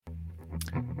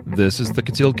This is the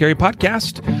Concealed Carry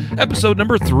Podcast, episode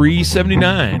number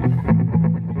 379.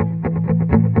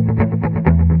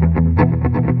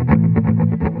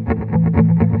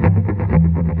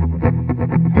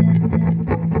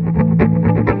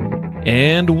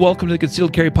 And welcome to the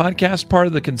Concealed Carry Podcast, part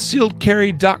of the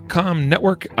ConcealedCarry.com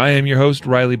network. I am your host,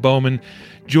 Riley Bowman,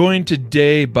 joined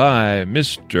today by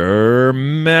Mr.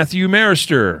 Matthew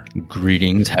Marister.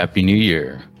 Greetings, Happy New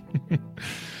Year.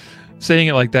 Saying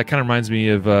it like that kind of reminds me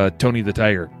of Tony the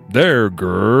Tiger. They're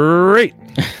great.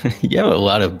 You have a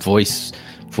lot of voice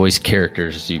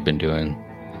characters you've been doing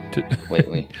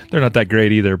lately. They're not that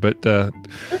great either, but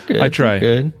I try.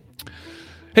 Good.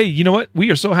 Hey, you know what?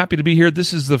 We are so happy to be here.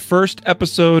 This is the first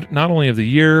episode, not only of the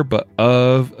year, but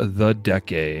of the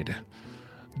decade.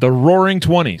 The roaring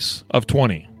 20s of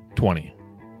 2020.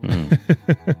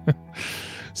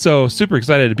 So super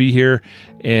excited to be here.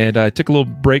 And I took a little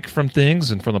break from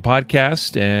things and from the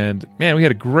podcast. And man, we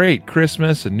had a great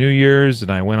Christmas and New Year's. And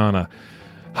I went on a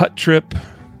hut trip.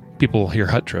 People hear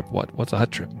hut trip. What's a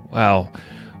hut trip? Well,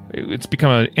 it's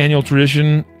become an annual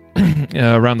tradition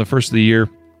around the first of the year.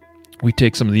 We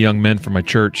take some of the young men from my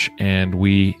church and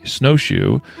we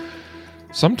snowshoe,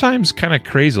 sometimes kind of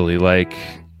crazily, like,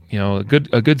 you know, a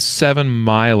good 7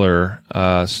 miler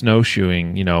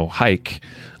snowshoeing, hike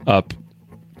up,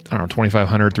 I don't know,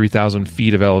 2,500, 3,000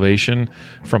 feet of elevation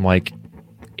from like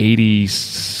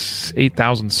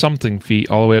 8,000 something feet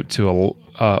all the way up to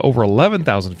over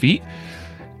 11,000 feet.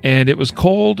 And it was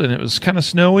cold and it was kind of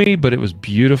snowy, but it was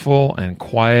beautiful and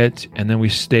quiet. And then we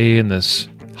stay in this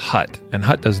hut, and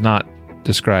hut does not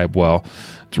describe well.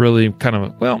 It's really kind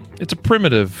of, it's a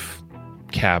primitive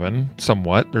cabin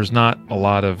somewhat. There's not a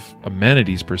lot of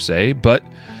amenities per se, but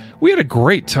we had a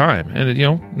great time. And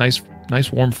nice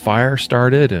warm fire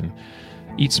started, and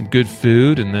eat some good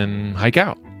food, and then hike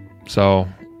out. So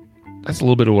that's a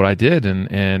little bit of what I did,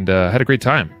 and had a great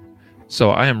time. So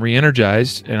I am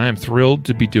re-energized, and I am thrilled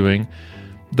to be doing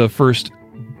the first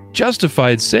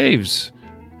Justified Saves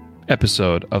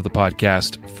episode of the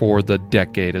podcast for the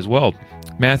decade as well.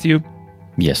 Matthew?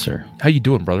 Yes, sir. How you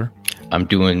doing, brother? I'm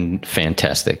doing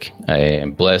fantastic. I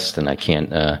am blessed, and I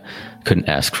couldn't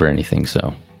ask for anything,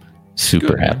 so super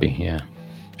Good, happy. Man. Yeah.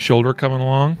 Shoulder coming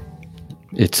along?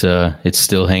 It's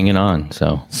still hanging on,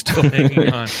 so. Still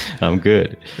hanging on. I'm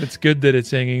good. It's good that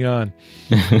it's hanging on.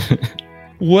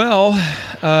 Well,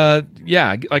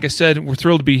 like I said, we're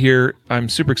thrilled to be here. I'm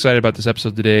super excited about this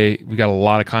episode today. We got a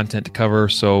lot of content to cover,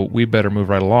 so we better move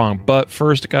right along. But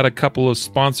first, I got a couple of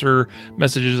sponsor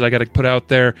messages I got to put out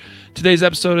there. Today's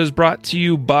episode is brought to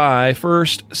you by,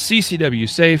 first, CCW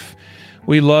Safe.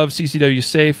 We love CCW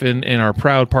Safe and are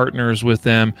proud partners with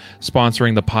them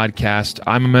sponsoring the podcast.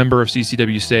 I'm a member of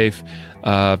CCW Safe,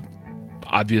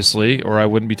 obviously, or I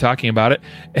wouldn't be talking about it.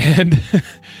 And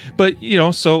but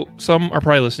so some are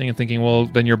probably listening and thinking, well,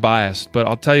 then you're biased. But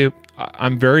I'll tell you,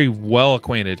 I'm very well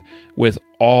acquainted with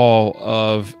all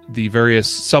of the various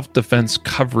self-defense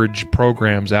coverage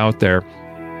programs out there.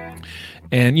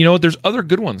 And there's other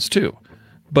good ones too.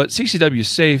 But CCW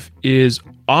Safe is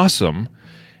awesome,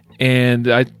 and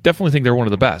I definitely think they're one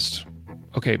of the best.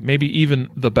 Okay, maybe even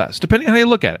the best, depending on how you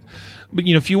look at it. But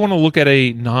if you want to look at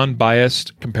a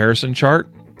non-biased comparison chart,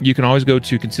 you can always go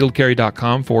to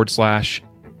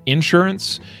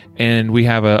concealedcarry.com/insurance, and we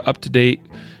have a up-to-date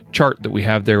chart that we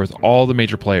have there with all the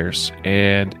major players.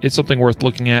 And it's something worth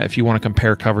looking at if you want to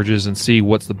compare coverages and see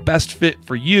what's the best fit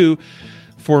for you.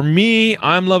 For me,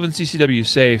 I'm loving CCW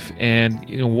Safe, and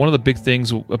one of the big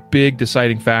things, a big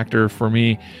deciding factor for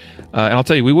me, and I'll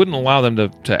tell you, we wouldn't allow them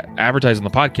to advertise on the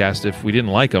podcast if we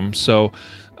didn't like them. So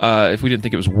if we didn't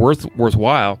think it was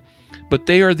worthwhile, but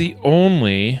they are the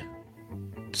only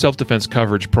self-defense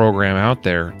coverage program out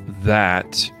there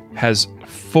that has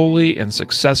fully and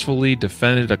successfully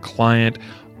defended a client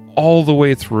all the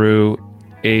way through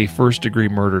a first-degree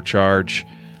murder charge,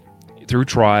 through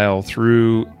trial,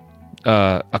 through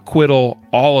acquittal,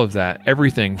 all of that,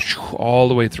 everything, all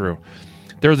the way through.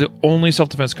 They're the only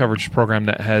self-defense coverage program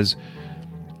that has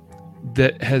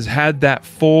had that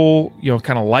full,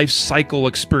 kind of life cycle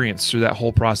experience through that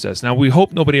whole process. Now, we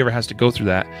hope nobody ever has to go through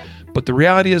that, but the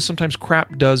reality is sometimes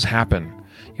crap does happen.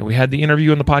 We had the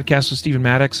interview on the podcast with Stephen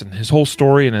Maddox and his whole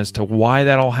story and as to why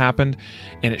that all happened,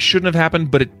 and it shouldn't have happened,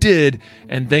 but it did.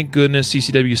 And thank goodness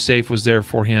CCW Safe was there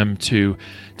for him to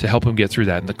help him get through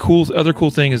that. And the other cool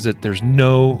thing is that there's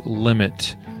no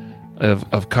limit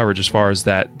of coverage as far as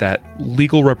that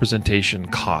legal representation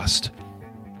cost.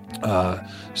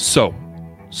 So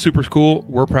super cool.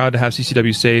 We're proud to have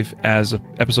CCW Safe as an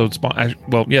episode sponsor.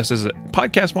 Well, yes, as a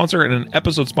podcast sponsor and an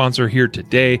episode sponsor here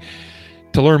today.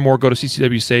 To learn more, go to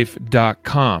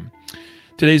ccwsafe.com.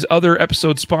 Today's other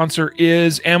episode sponsor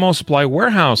is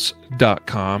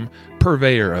AmmoSupplyWarehouse.com,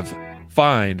 purveyor of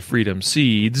fine freedom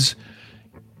seeds.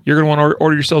 You're going to want to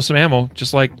order yourself some ammo,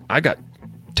 just like I got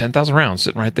 10,000 rounds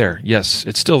sitting right there. Yes,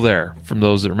 it's still there from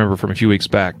those that remember from a few weeks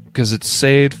back because it's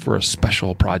saved for a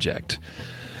special project.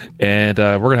 And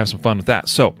we're going to have some fun with that.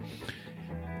 So,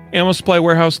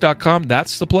 AmmoSupplyWarehouse.com,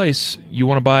 that's the place. You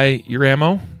want to buy your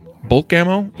ammo, bulk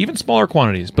ammo, even smaller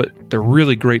quantities, but they're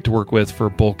really great to work with for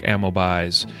bulk ammo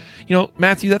buys. You know,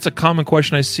 Matthew, that's a common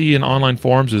question I see in online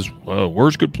forums is,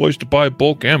 where's a good place to buy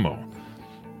bulk ammo?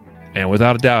 And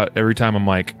without a doubt, every time I'm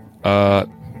like,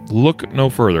 look no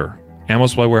further.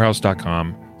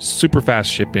 AmmoSupplyWarehouse.com, super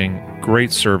fast shipping,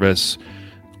 great service,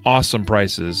 awesome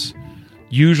prices,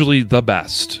 usually the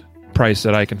best price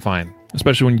that I can find,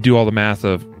 especially when you do all the math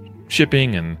of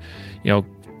shipping and,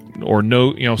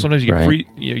 sometimes you get free,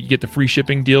 you get the free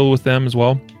shipping deal with them as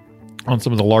well on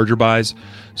some of the larger buys.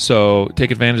 So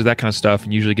take advantage of that kind of stuff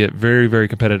and usually get very, very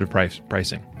competitive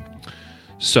pricing.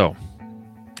 So,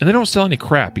 and they don't sell any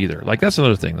crap either. Like that's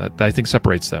another thing that I think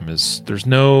separates them is there's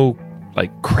no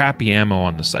like crappy ammo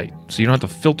on the site. So you don't have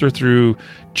to filter through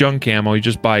junk ammo. You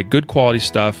just buy good quality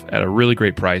stuff at a really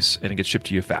great price and it gets shipped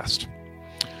to you fast.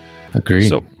 Agreed.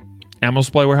 So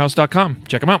AmmoSupplyWarehouse.com.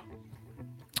 Check them out.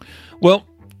 Well,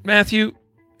 Matthew,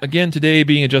 again, today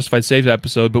being a Justified Saves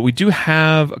episode, but we do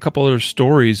have a couple other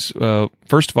stories.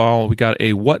 First of all, we got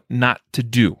a what not to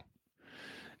do.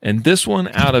 And this one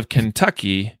out of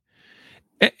Kentucky.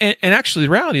 And actually,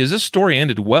 the reality is this story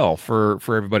ended well for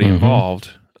everybody involved.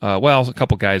 Well, a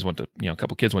couple kids went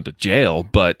to jail,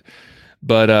 but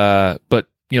the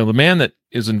man that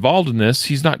is involved in this,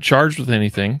 he's not charged with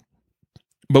anything.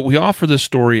 But we offer this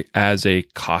story as a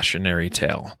cautionary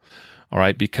tale. All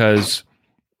right, because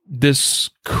this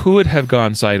could have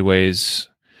gone sideways.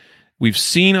 We've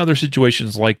seen other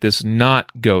situations like this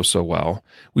not go so well.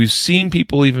 We've seen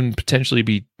people even potentially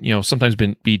be, sometimes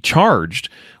be charged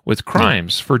with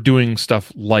crimes for doing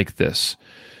stuff like this.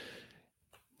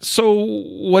 So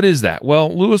what is that?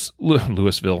 Well,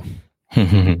 Louisville.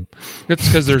 It's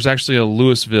because there's actually a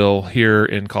Louisville here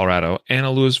in Colorado and a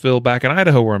Louisville back in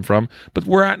Idaho where I'm from. But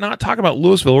we're not talking about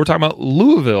Louisville. We're talking about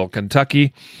Louisville,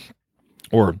 Kentucky,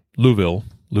 or Louisville.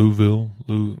 I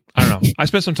don't know. I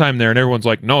spent some time there and everyone's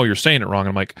like, no, you're saying it wrong. And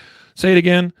I'm like, say it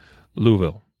again.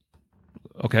 Louisville.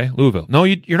 Okay, Louisville. No,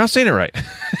 you're not saying it right.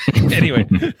 Anyway,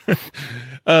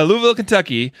 Louisville,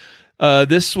 Kentucky.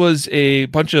 This was a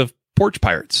bunch of porch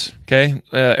pirates. Okay,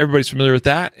 everybody's familiar with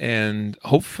that, and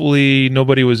hopefully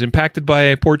nobody was impacted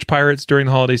by porch pirates during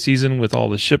the holiday season with all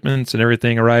the shipments and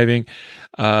everything arriving.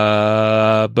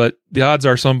 But the odds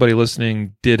are somebody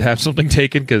listening did have something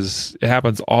taken because it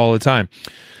happens all the time.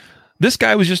 This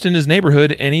guy was just in his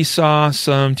neighborhood and he saw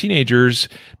some teenagers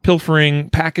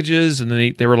pilfering packages, and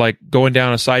then they were like going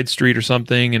down a side street or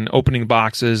something and opening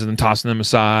boxes and then tossing them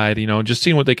aside, just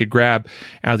seeing what they could grab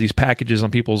out of these packages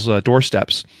on people's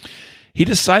doorsteps. He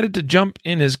decided to jump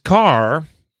in his car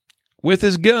with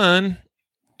his gun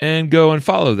and go and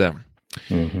follow them.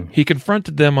 Mm-hmm. He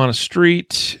confronted them on a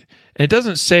street. And it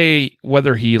doesn't say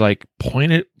whether he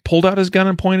pulled out his gun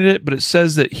and pointed it, but it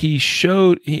says that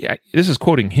this is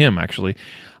quoting him actually.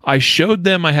 I showed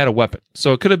them I had a weapon.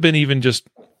 So it could have been even just,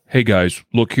 hey guys,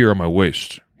 look here on my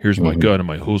waist. Here's my gun and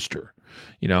my holster.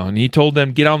 And he told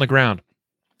them, get on the ground.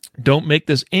 Don't make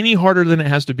this any harder than it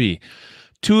has to be.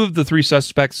 2 of the 3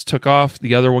 suspects took off.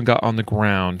 The other one got on the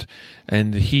ground,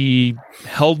 and he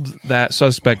held that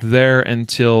suspect there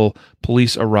until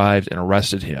police arrived and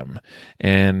arrested him.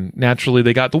 And naturally,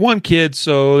 they got the one kid,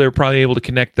 so they're probably able to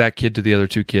connect that kid to the other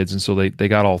 2 kids, and so they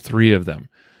got all 3 of them.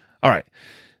 All right.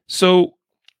 So,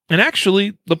 and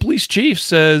actually, the police chief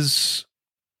says,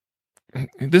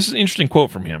 this is an interesting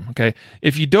quote from him, okay?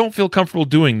 If you don't feel comfortable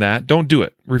doing that, don't do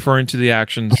it, referring to the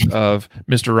actions of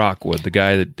Mr. Rockwood, the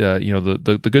guy that,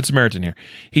 the Good Samaritan here.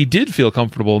 He did feel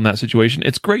comfortable in that situation.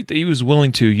 It's great that he was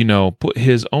willing to, put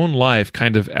his own life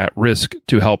kind of at risk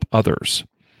to help others.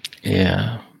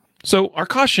 Yeah. So our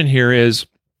caution here is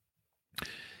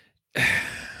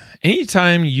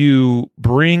anytime you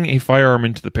bring a firearm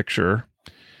into the picture,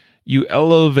 you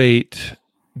elevate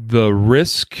the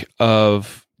risk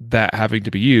of that having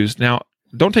to be used. Now,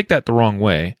 don't take that the wrong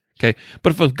way, okay?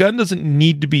 But if a gun doesn't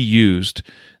need to be used,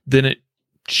 then it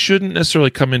shouldn't necessarily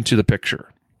come into the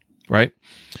picture, right?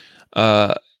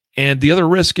 And the other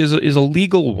risk is a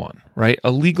legal one, right? A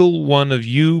legal one of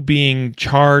you being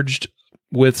charged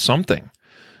with something.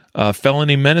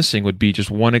 Felony menacing would be just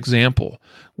one example,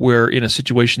 where in a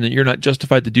situation that you're not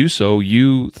justified to do so,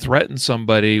 you threaten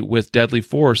somebody with deadly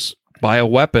force by a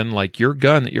weapon like your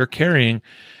gun that you're carrying.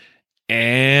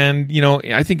 And,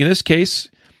 I think in this case,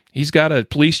 He's got a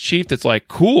police chief that's like,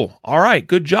 cool, all right,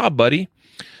 good job, buddy.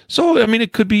 So, I mean,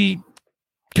 it could be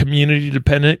community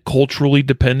dependent, culturally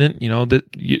dependent.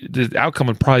 The outcome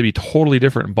would probably be totally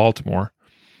different in Baltimore,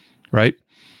 right?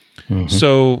 Mm-hmm.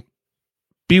 So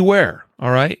beware,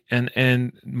 all right?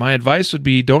 And my advice would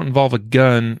be don't involve a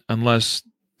gun unless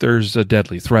there's a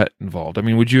deadly threat involved. I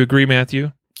mean, would you agree,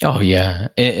 Matthew? Oh yeah,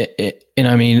 and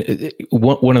I mean,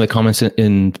 one of the comments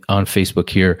on Facebook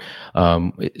here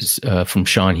is from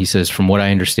Sean. He says, "From what I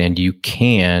understand, you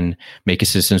can make a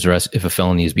citizen's arrest if a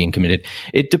felony is being committed.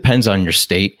 It depends on your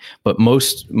state, but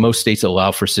most states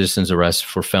allow for citizen's arrest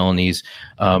for felonies.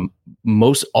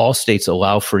 Most all states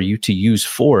allow for you to use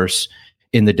force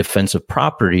in the defense of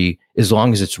property as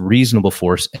long as it's reasonable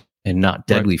force and not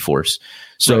deadly force.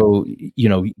 So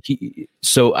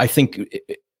so I think."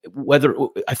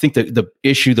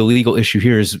 The legal issue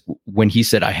here is when he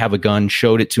said, I have a gun,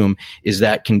 showed it to him, is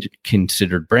that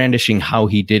considered brandishing? How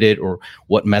he did it or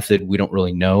what method, we don't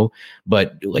really know.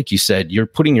 But like you said, you're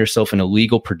putting yourself in a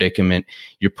legal predicament.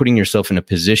 You're putting yourself in a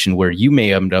position where you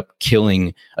may end up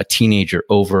killing a teenager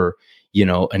over, a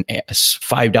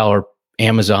 $5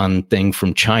 Amazon thing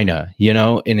from China,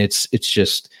 and it's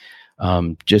just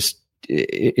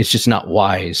not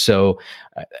wise. So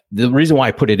the reason why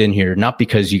I put it in here, not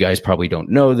because you guys probably don't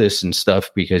know this and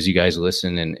stuff, because you guys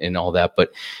listen and all that,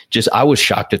 but just, I was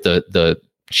shocked at the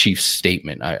chief's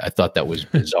statement. I thought that was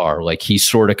bizarre. Like he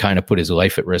sort of kind of put his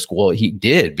life at risk. Well, he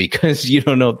did, because you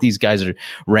don't know if these guys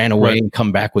ran away and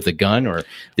come back with a gun, or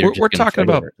we're talking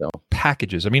about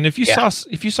packages. I mean, if you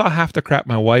saw half the crap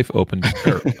my wife opened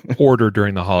or ordered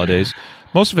during the holidays,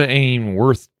 most of it ain't even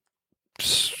worth,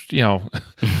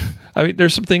 I mean,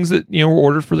 there's some things that, were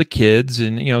ordered for the kids,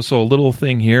 and, so a little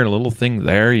thing here and a little thing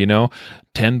there, $10,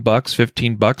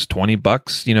 $15,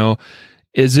 $20,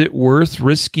 is it worth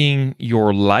risking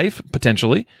your life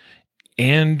potentially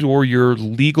and or your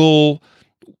legal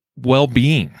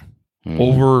well-being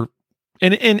over,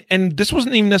 and this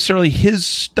wasn't even necessarily his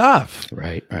stuff.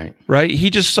 Right. He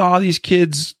just saw these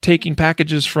kids taking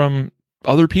packages from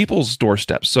other people's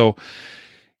doorsteps. So,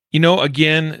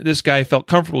 again, this guy felt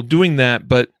comfortable doing that,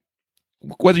 but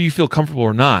whether you feel comfortable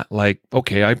or not, like,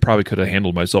 okay, I probably could have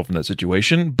handled myself in that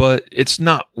situation, but it's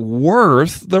not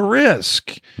worth the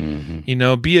risk.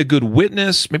 Mm-hmm. Be a good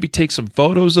witness, maybe take some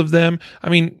photos of them. I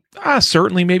mean,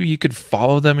 certainly maybe you could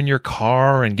follow them in your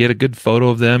car and get a good photo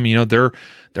of them.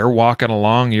 They're walking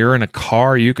along, you're in a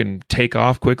car, you can take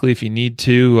off quickly if you need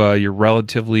to. You're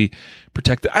relatively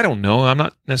protected. I don't know. I'm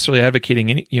not necessarily advocating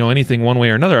anything one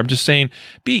way or another. I'm just saying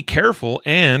be careful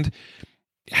and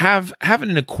have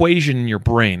an equation in your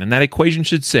brain, and that equation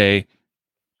should say,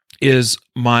 is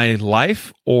my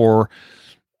life or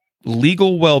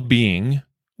legal well-being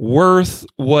worth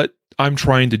what I'm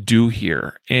trying to do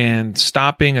here? And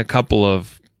stopping a couple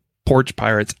of porch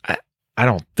pirates, I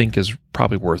don't think is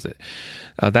probably worth it.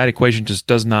 That equation just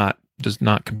does not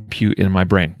compute in my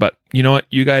brain. But you know what?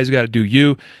 You guys got to do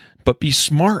you, but be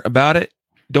smart about it.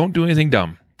 Don't do anything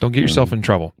dumb. Don't get yourself in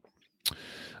trouble.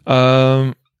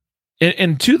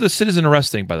 And to the citizen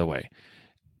arrest thing, by the way,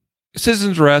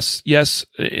 citizen's arrest, yes,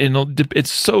 it's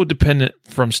so dependent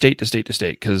from state to state to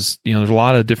state, because there's a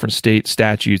lot of different state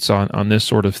statutes on this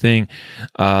sort of thing.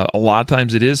 A lot of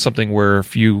times it is something where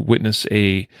if you witness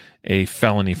a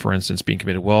felony, for instance, being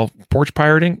committed, well, porch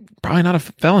pirating, probably not a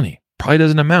felony, probably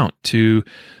doesn't amount to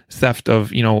theft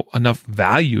of enough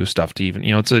value of stuff to even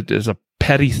it's a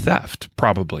petty theft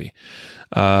probably.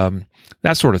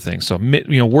 That sort of thing. So,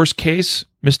 worst case,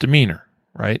 misdemeanor,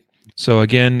 right? So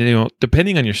again,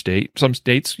 depending on your state, some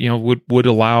states, would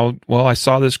allow, well, I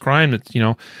saw this crime that,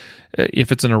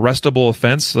 if it's an arrestable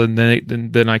offense,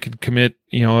 then I could commit,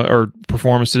 or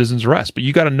perform a citizen's arrest. But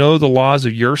you got to know the laws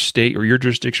of your state or your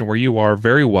jurisdiction where you are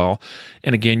very well.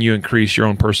 And again, you increase your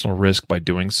own personal risk by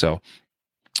doing so.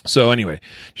 So anyway,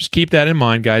 just keep that in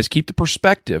mind, guys. Keep the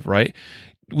perspective, right?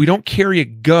 We don't carry a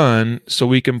gun so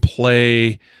we can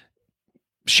play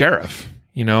sheriff,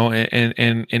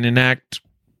 and enact.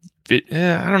 I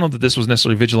don't know that this was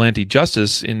necessarily vigilante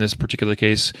justice in this particular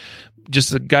case.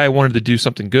 Just the guy wanted to do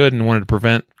something good and wanted to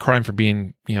prevent crime from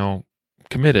being,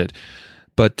 committed.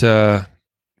 But that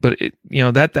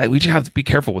we just have to be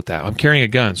careful with that. I'm carrying a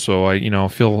gun, so I,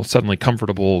 feel suddenly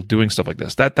comfortable doing stuff like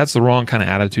this. That's the wrong kind of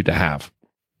attitude to have.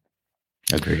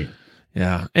 Agreed.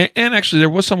 Yeah. And actually there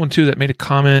was someone too that made a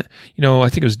comment, I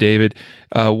think it was David.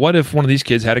 What if one of these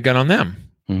kids had a gun on them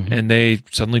and they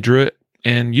suddenly drew it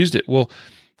and used it? Well,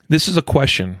 this is a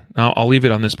question. I'll leave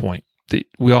it on this point.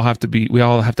 We all have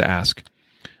to ask,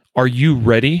 are you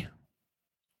ready?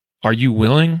 Are you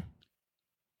willing?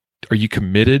 Are you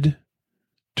committed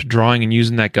to drawing and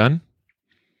using that gun?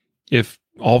 If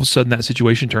all of a sudden that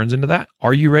situation turns into that.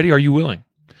 Are you ready? Are you willing?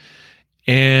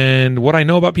 And what I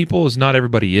know about people is not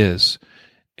everybody is.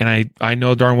 And I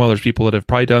know darn well there's people that have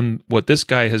probably done what this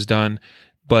guy has done,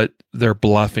 but they're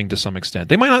bluffing to some extent.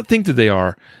 They might not think that they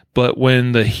are, but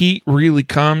when the heat really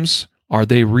comes, are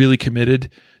they really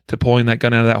committed to pulling that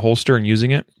gun out of that holster and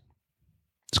using it?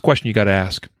 It's a question you got to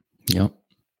ask. Yep.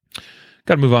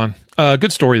 Got to move on.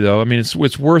 Good story though. I mean,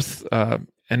 it's worth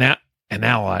analyzing.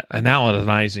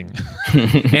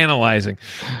 Analyzing.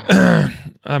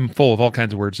 I'm full of all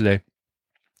kinds of words today.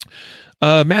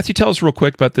 Matthew, tell us real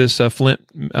quick about this Flint,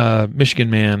 Michigan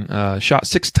man shot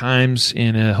 6 times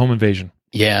in a home invasion.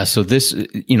 Yeah. So this,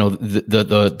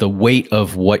 the weight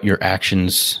of what your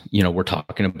actions, we're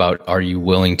talking about. Are you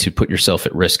willing to put yourself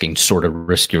at risk and sort of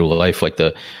risk your life, like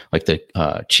the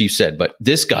chief said? But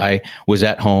this guy was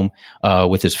at home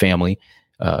with his family.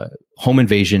 Home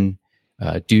invasion.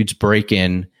 Dudes break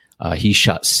in. He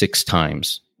shot 6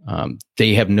 times.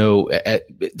 They have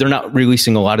they're not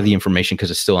releasing a lot of the information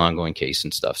because it's still an ongoing case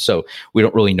and stuff. So we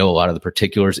don't really know a lot of the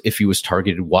particulars, if he was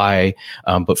targeted, why.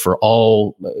 But for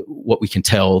all what we can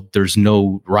tell, there's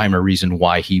no rhyme or reason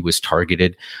why he was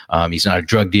targeted. He's not a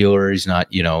drug dealer. He's not,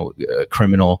 a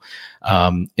criminal.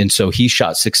 And so he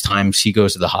shot 6 times. He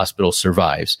goes to the hospital,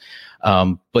 survives.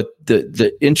 But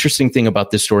the interesting thing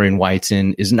about this story and why it's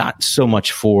in is not so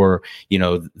much for,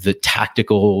 the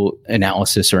tactical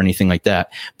analysis or anything like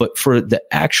that, but for the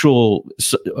actual,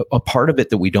 a part of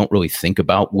it that we don't really think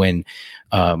about when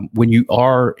you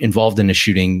are involved in a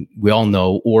shooting, we all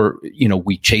know, or,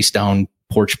 we chase down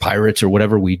porch pirates or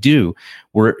whatever we do,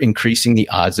 we're increasing the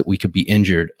odds that we could be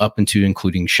injured up into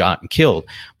including shot and killed.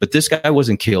 But this guy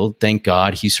wasn't killed. Thank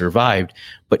God he survived,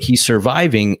 but he's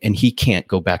surviving and he can't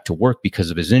go back to work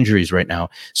because of his injuries right now.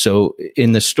 So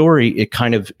in the story, it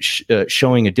kind of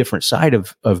showing a different side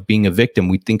of being a victim.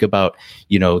 We think about,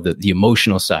 the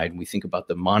emotional side, and we think about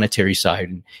the monetary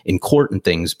side in court and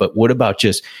things, but what about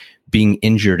just being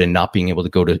injured and not being able to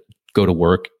go to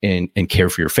work and care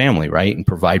for your family, right? And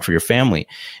provide for your family.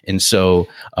 And so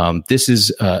this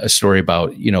is a story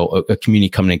about, a community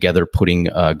coming together, putting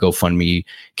a GoFundMe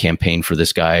campaign for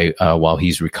this guy while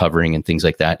he's recovering and things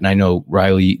like that. And I know,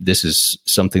 Riley, this is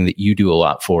something that you do a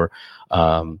lot for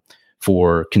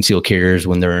concealed carriers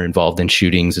when they're involved in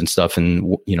shootings and stuff,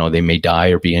 and, they may die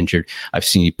or be injured. I've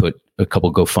seen you put a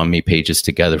couple GoFundMe pages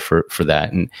together for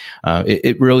that. And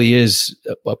it really is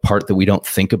a part that we don't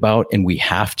think about, and we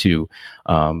have to,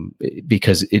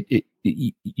 because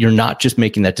you're not just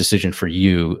making that decision for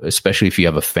you, especially if you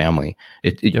have a family.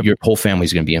 Yep. Your whole family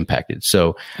is going to be impacted.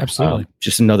 So absolutely,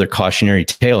 just another cautionary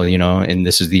tale, and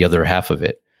this is the other half of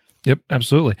it. Yep,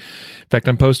 absolutely. In fact,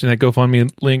 I'm posting that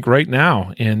GoFundMe link right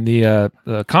now in the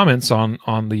comments on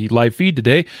the live feed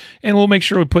today, and we'll make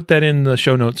sure we put that in the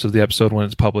show notes of the episode when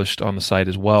it's published on the site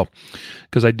as well,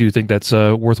 because I do think that's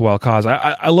a worthwhile cause.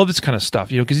 I love this kind of stuff,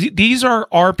 because these are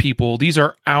our people, these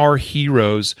are our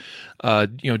heroes,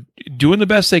 doing the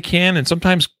best they can, and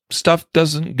sometimes stuff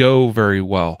doesn't go very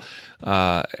well.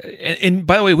 And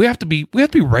by the way, we have to be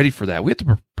ready for that. We have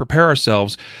to prepare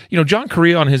ourselves. John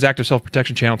Correa on his Active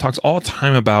Self-Protection channel talks all the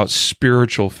time about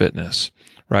spiritual fitness,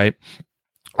 right?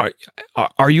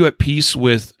 Are you at peace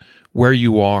with where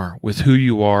you are, with who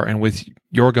you are, and with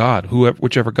your God,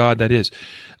 whichever God that is?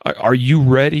 Are you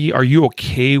ready? Are you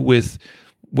okay with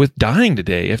dying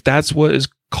today, if that's what is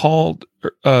called,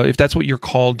 if that's what you're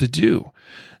called to do?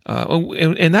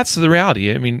 And that's the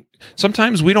reality. I mean,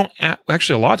 sometimes we don't,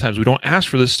 actually a lot of times we don't ask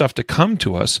for this stuff to come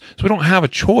to us, so we don't have a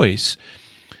choice.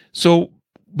 So,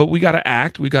 but we got to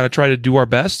act. We got to try to do our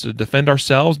best to defend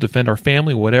ourselves, defend our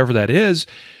family, whatever that is.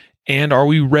 And are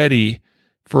we ready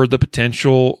for the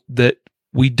potential that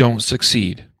we don't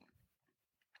succeed?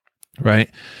 Right.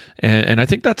 And I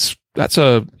think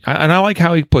and I like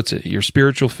how he puts it, your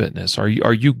spiritual fitness. Are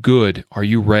you good? Are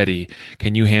you ready?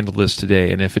 Can you handle this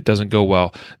today? And if it doesn't go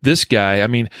well, this guy, I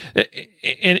mean,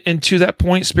 and to that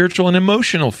point, spiritual and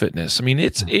emotional fitness. I mean,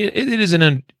 it's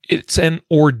an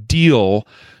ordeal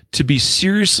to be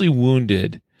seriously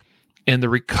wounded, and the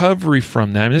recovery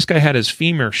from that. I mean, this guy had his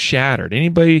femur shattered.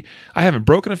 I haven't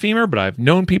broken a femur, but I've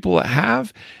known people that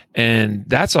have, and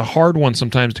that's a hard one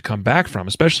sometimes to come back from,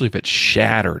 especially if it's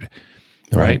shattered.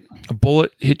 Right. A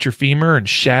bullet hits your femur and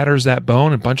shatters that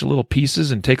bone, a bunch of little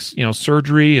pieces, and takes,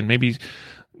 surgery and maybe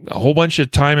a whole bunch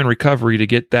of time and recovery to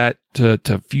get that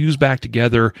to fuse back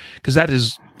together, because that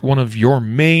is one of your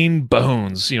main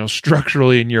bones,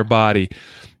 structurally in your body.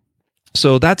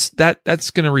 So that's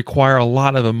going to require a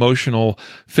lot of emotional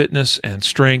fitness and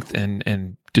strength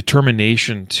and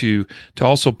determination to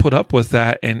also put up with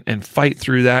that and fight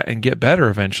through that and get better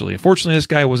eventually. Unfortunately, this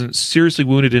guy wasn't seriously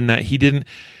wounded in that. He didn't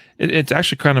it's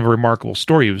actually kind of a remarkable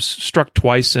story. He was struck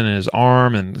twice in his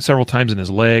arm and several times in his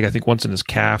leg. I think once in his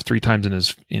calf, 3 times in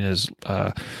his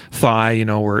thigh,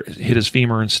 where it hit his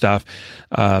femur and stuff.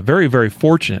 Very, very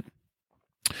fortunate.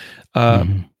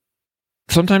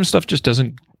 Sometimes stuff just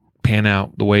doesn't pan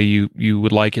out the way you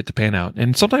would like it to pan out.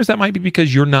 And sometimes that might be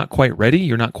because you're not quite ready.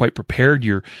 You're not quite prepared.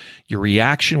 Your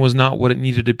reaction was not what it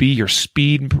needed to be. Your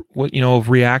speed, of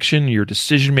reaction, your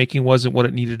decision making wasn't what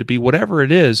it needed to be. Whatever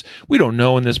it is, we don't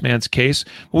know in this man's case.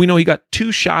 But we know he got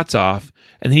 2 shots off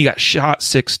and then he got shot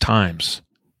 6 times.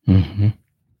 Mm-hmm.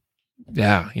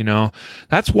 Yeah,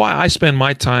 that's why I spend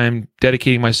my time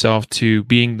dedicating myself to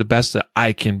being the best that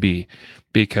I can be.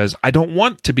 Because I don't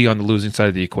want to be on the losing side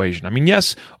of the equation. I mean,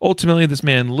 yes, ultimately this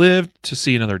man lived to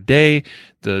see another day.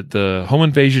 The home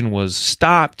invasion was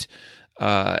stopped,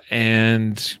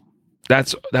 and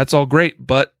that's all great.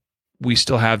 But we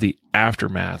still have the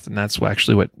aftermath, and that's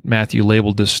actually what Matthew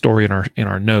labeled this story in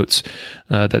our notes.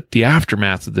 That the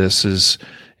aftermath of this is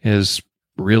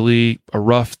really a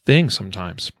rough thing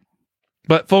sometimes.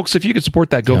 But folks, if you could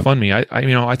support that GoFundMe,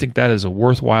 I think that is a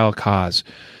worthwhile cause.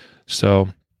 So.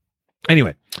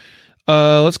 Anyway,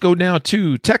 let's go now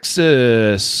to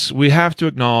Texas. We have to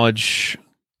acknowledge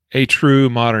a true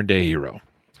modern day hero,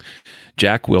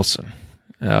 Jack Wilson.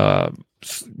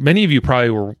 Many of you probably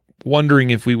were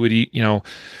wondering if we would,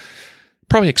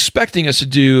 probably expecting us to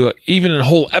do even a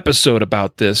whole episode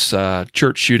about this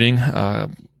church shooting.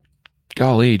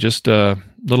 Golly, just a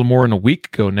little more than a week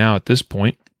ago now at this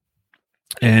point.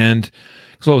 And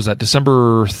so what was that,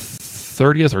 December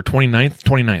 30th or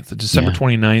 29th, December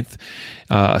 29th,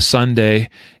 Sunday.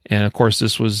 And of course,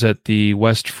 this was at the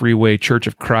West Freeway Church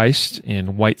of Christ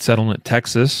in White Settlement,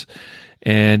 Texas.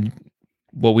 And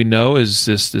what we know is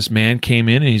this man came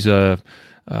in and he's had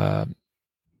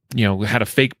a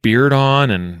fake beard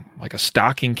on and like a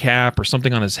stocking cap or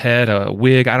something on his head, a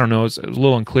wig. I don't know. It was a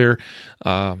little unclear.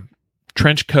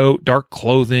 Trench coat, dark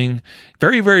clothing,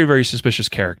 very, very, very suspicious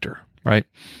character, right?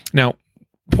 Now,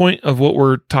 point of what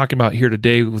we're talking about here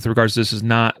today with regards to this is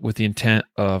not with the intent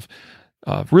of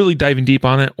really diving deep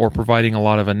on it or providing a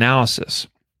lot of analysis,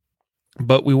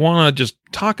 but we want to just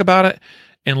talk about it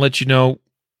and let you know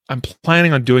I'm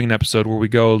planning on doing an episode where we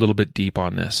go a little bit deep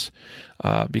on this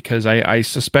because I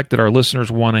suspect that our listeners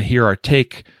want to hear our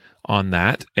take on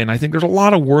that, and I think there's a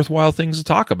lot of worthwhile things to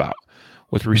talk about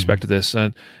with respect to this.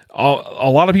 And a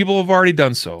lot of people have already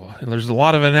done so. And there's a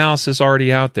lot of analysis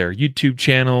already out there, YouTube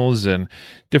channels and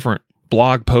different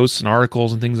blog posts and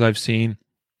articles and things I've seen.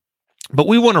 But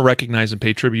we want to recognize and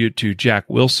pay tribute to Jack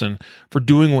Wilson for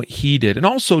doing what he did. And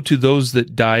also to those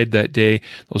that died that day,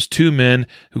 those 2 men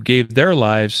who gave their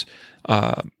lives,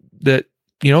 that,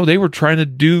 they were trying to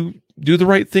do the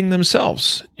right thing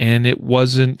themselves. And it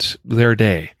wasn't their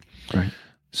day. Right.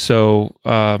 So,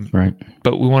 right.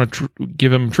 But we want to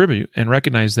give them tribute and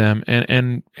recognize them,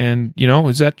 and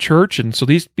is that church, and so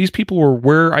these people were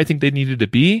where I think they needed to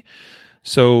be.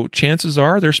 So chances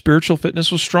are their spiritual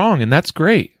fitness was strong, and that's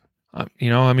great. Right.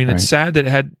 It's sad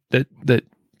that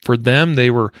for them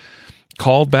they were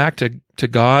called back to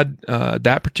God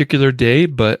that particular day,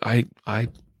 but I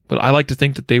like to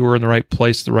think that they were in the right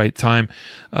place at the right time.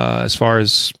 As far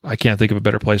as I can't think of a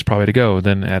better place probably to go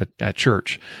than at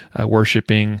church,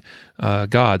 worshiping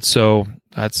God. So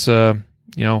that's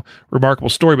remarkable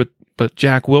story. But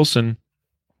Jack Wilson,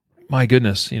 my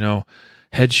goodness,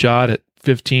 headshot at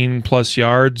 15 plus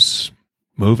yards,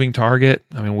 moving target.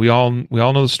 I mean, we all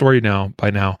know the story by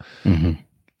now. Mm-hmm.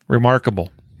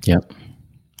 Remarkable. Yep,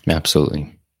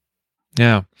 absolutely.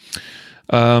 Yeah.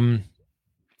 And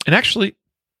actually,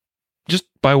 just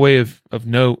by way of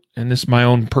note, and this is my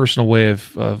own personal way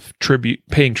of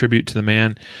paying tribute to the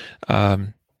man,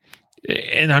 and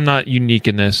I'm not unique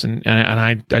in this, and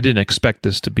I didn't expect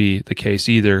this to be the case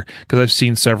either, because I've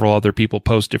seen several other people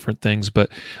post different things, but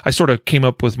I sort of came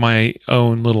up with my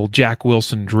own little Jack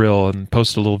Wilson drill and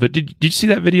posted a little bit. Did you see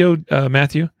that video,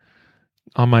 Matthew,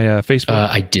 on my Facebook?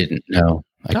 I didn't. No,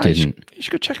 I didn't. You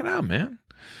should go check it out, man.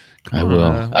 I will.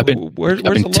 I've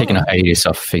been taking a hiatus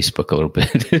off Facebook a little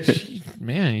bit.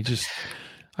 Man,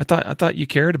 I thought you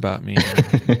cared about me.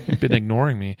 You've been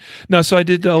ignoring me. No, so I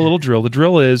did a little drill. The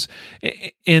drill is,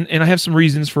 and I have some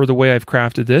reasons for the way I've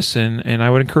crafted this, and I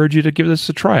would encourage you to give this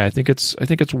a try. I think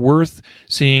it's worth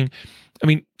seeing. I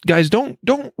mean, guys, don't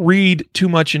read too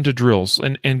much into drills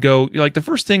and go like the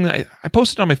first thing that I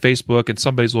posted on my Facebook, and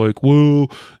somebody's like,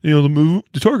 well, the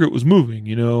target was moving,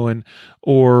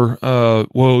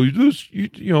 well,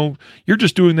 you're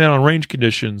just doing that on range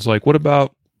conditions. Like, what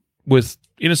about with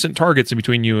innocent targets in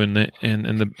between you and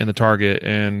the target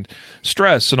and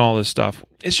stress and all this stuff?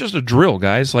 It's just a drill,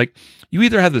 guys. Like, you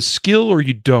either have the skill or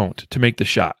you don't to make the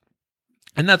shot.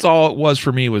 And that's all it was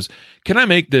for me was, can I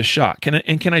make this shot? Can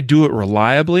I do it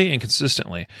reliably and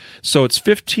consistently? So it's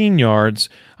 15 yards.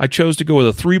 I chose to go with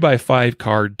a 3x5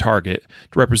 card target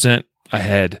to represent a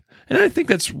head. And I think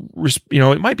that's,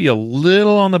 it might be a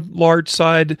little on the large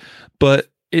side, but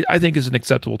I think is an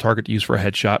acceptable target to use for a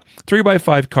headshot.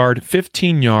 3x5 card,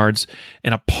 15 yards,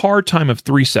 and a par time of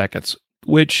 3 seconds,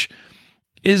 which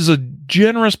is a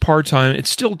generous par time. It's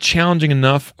still challenging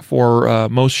enough for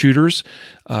most shooters,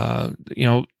 but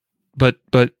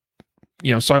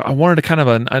so I wanted a kind of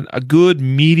a good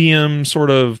medium sort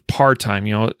of par time,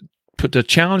 to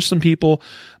challenge some people,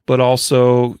 but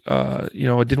also, I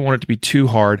didn't want it to be too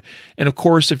hard. And of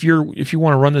course, if you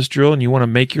want to run this drill and you want to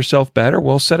make yourself better,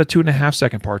 well, set a 2.5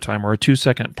 second par time or a 2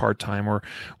 second par time or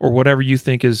whatever you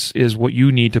think is what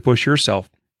you need to push yourself.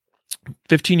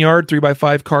 15 yard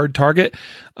 3x5 card target,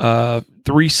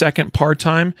 3 second par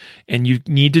time, and you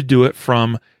need to do it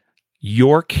from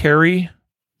your carry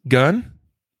gun,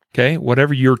 okay,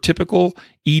 whatever your typical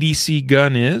EDC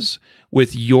gun is,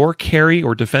 with your carry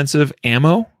or defensive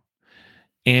ammo,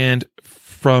 and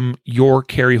from your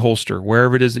carry holster,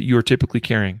 wherever it is that you are typically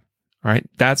carrying. All right,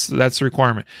 that's the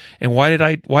requirement. And why did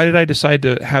I decide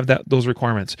to have those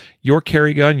requirements? Your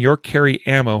carry gun, your carry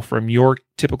ammo from your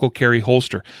typical carry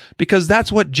holster, because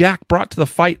that's what Jack brought to the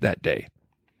fight that day.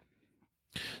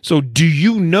 So, do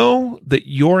you know that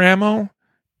your ammo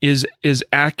is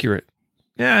accurate?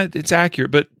 Yeah, it's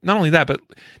accurate, but not only that, but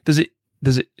does it?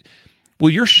 Will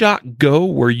your shot go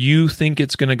where you think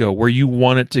it's going to go, where you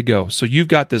want it to go? So you've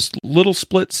got this little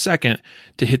split second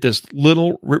to hit this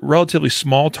little, relatively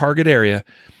small target area.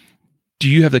 Do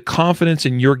you have the confidence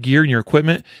in your gear and your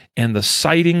equipment and the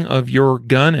sighting of your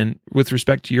gun and with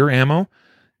respect to your ammo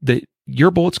that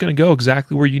your bullet's going to go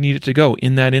exactly where you need it to go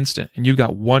in that instant? And you've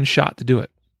got one shot to do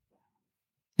it.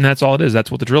 And that's all it is.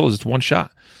 That's what the drill is. It's one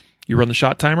shot. You run the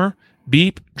shot timer.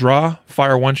 Beep, draw,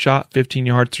 fire one shot, 15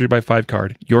 yards, 3x5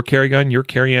 card. Your carry gun, your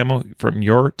carry ammo from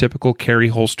your typical carry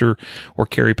holster or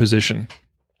carry position.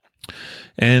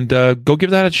 And go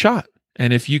give that a shot.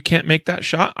 And if you can't make that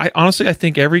shot, I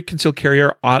think every concealed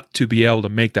carrier ought to be able to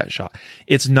make that shot.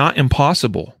 It's not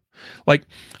impossible. Like,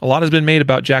 a lot has been made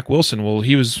about Jack Wilson. Well,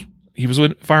 he was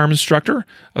a firearms instructor,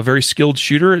 a very skilled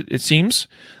shooter, it seems.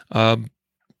 But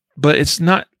it's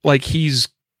not like he's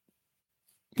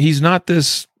not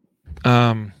this... what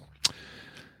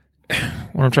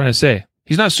I'm trying to say,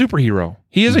 he's not a superhero.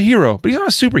 He is a hero, but he's not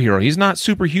a superhero. He's not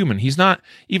superhuman. He's not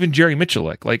even Jerry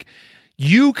Miculek. Like,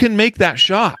 you can make that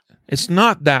shot. It's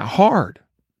not that hard.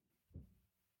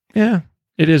 Yeah,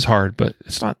 it is hard, but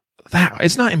it's not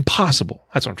impossible.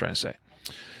 That's what I'm trying to say.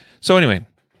 So anyway,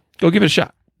 go give it a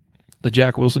shot. The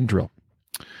Jack Wilson drill.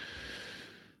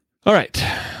 All right.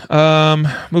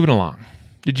 Moving along.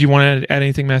 Did you want to add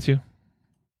anything, Matthew?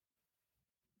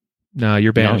 No,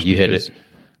 you're banned. No, you hit it.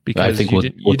 Because I think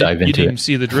we'll dive into it. You didn't even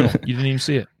see the drill. You didn't even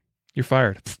see it. You're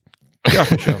fired. Get off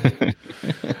the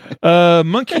show.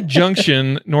 Monkey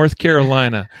Junction, North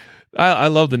Carolina. I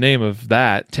love the name of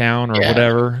that town or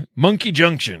whatever. Monkey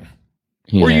Junction.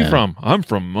 Where are you from? I'm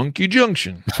from Monkey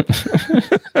Junction.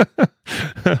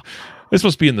 This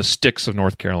must be in the sticks of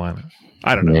North Carolina.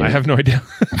 I don't know. Maybe. I have no idea.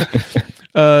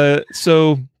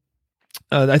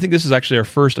 I think this is actually our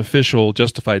first official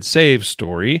Justified Save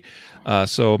story.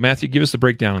 So, Matthew, give us the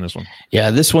breakdown on this one. Yeah,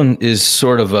 this one is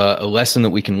sort of a lesson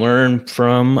that we can learn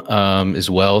from as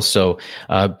well. So,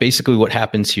 basically what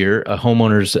happens here, a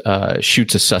homeowner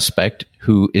shoots a suspect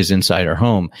who is inside her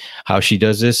home. How she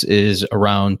does this is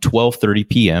around 12:30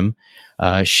 p.m.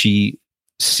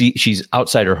 She's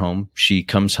outside her home. She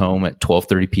comes home at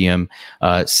 12:30 p.m.,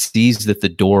 sees that the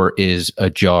door is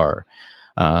ajar.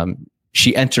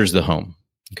 She enters the home.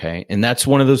 Okay. And that's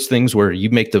one of those things where you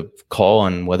make the call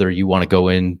on whether you want to go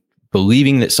in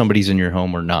believing that somebody's in your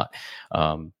home or not.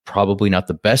 Probably not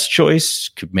the best choice,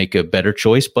 could make a better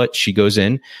choice, but she goes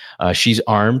in. She's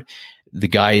armed. The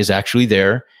guy is actually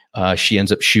there. She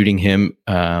ends up shooting him,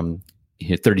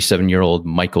 37-year-old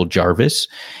Michael Jarvis,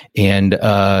 and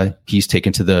he's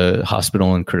taken to the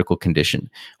hospital in critical condition.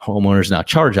 Homeowner's not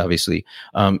charged, obviously.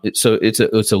 So it's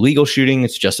a legal shooting,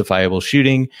 it's justifiable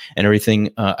shooting, and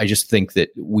everything. I just think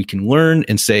that we can learn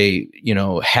and say,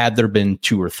 had there been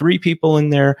 2 or 3 people in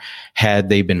there, had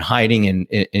they been hiding in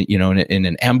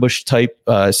an ambush type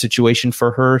situation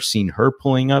for her, seen her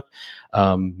pulling up.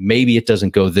 Maybe it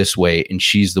doesn't go this way and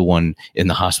she's the one in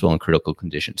the hospital in critical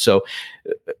condition. So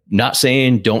not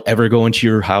saying don't ever go into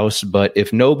your house, but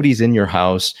if nobody's in your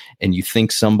house and you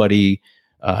think somebody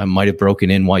might have broken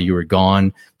in while you were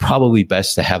gone, probably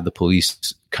best to have the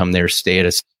police come there, stay at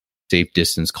a safe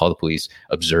distance, call the police,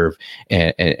 observe,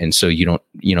 and so you don't,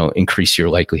 increase your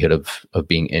likelihood of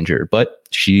being injured. But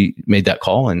she made that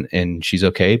call, and she's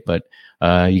okay. But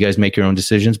you guys make your own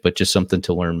decisions, but just something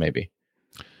to learn, maybe.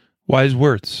 Wise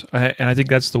words. And I think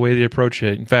that's the way they approach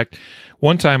it. In fact,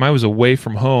 one time I was away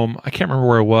from home. I can't remember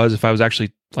where it was, if I was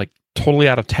actually like totally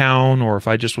out of town or if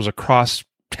I just was across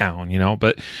town,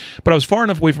 but I was far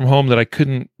enough away from home that I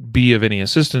couldn't be of any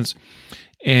assistance.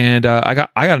 And I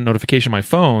got a notification on my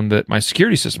phone that my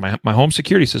security system, my home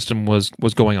security system was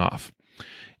going off.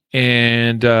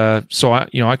 And so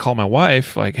I called my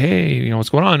wife, like, hey, what's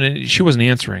going on? And she wasn't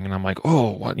answering. And I'm like,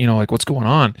 oh, what, like, what's going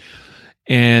on?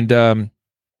 And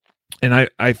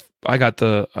I got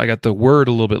the word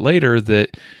a little bit later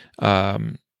that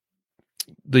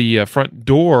the front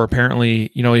door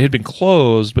apparently, it had been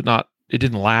closed, but it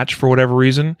didn't latch for whatever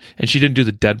reason, and she didn't do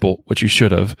the deadbolt, which you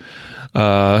should have.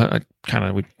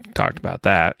 We talked about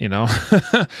that,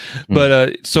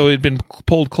 but so it had been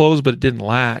pulled closed, but it didn't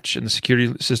latch, and the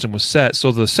security system was set,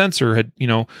 so the sensor had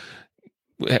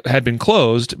been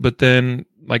closed, but then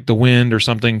like the wind or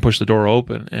something pushed the door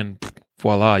open, and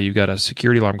voila, you got a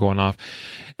security alarm going off.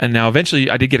 And now eventually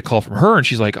I did get a call from her, and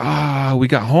she's like, we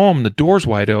got home, the door's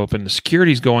wide open, the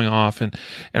security's going off. And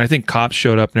I think cops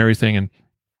showed up and everything. And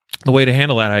the way to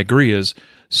handle that, I agree, is,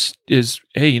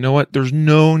 hey, you know what? There's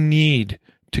no need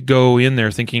to go in there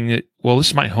thinking that, well, this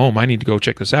is my home, I need to go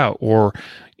check this out. Or,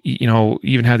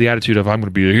 even have the attitude of, I'm going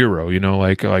to be a hero,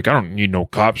 like I don't need no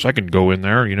cops, I can go in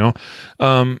there,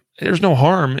 there's no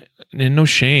harm and no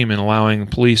shame in allowing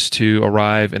police to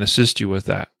arrive and assist you with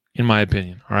that, in my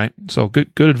opinion. All right. So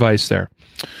good advice there.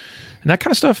 And that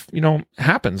kind of stuff,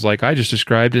 happens like I just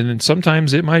described. And then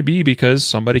sometimes it might be because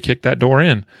somebody kicked that door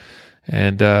in.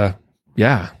 And that's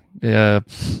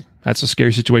a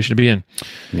scary situation to be in.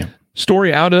 Yeah.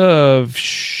 Story out of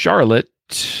Charlotte.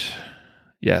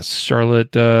 Yes,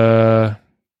 Charlotte, North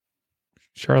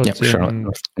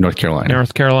Carolina.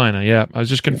 North Carolina, yeah. I was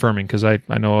just confirming because I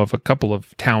know of a couple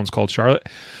of towns called Charlotte.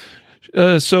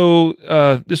 So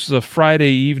this was a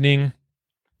Friday evening,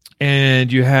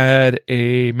 and you had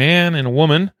a man and a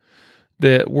woman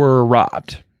that were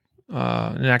robbed.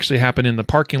 It actually happened in the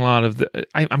parking lot of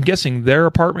I'm guessing their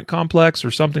apartment complex or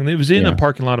something. It was in a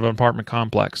parking lot of an apartment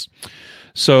complex.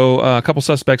 So a couple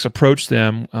suspects approached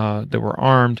them that were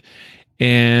armed.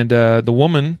 And the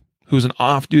woman, who's an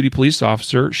off-duty police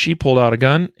officer, she pulled out a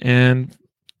gun and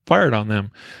fired on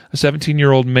them. A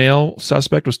 17-year-old male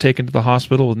suspect was taken to the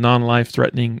hospital with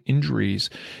non-life-threatening injuries.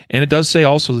 And it does say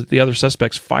also that the other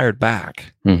suspects fired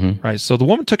back. Mm-hmm. Right. So the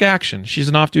woman took action. She's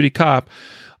an off-duty cop.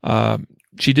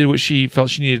 She did what she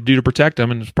felt she needed to do to protect them,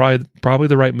 and it was probably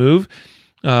the right move.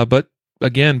 But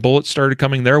again, bullets started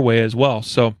coming their way as well.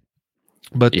 So,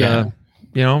 but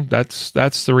that's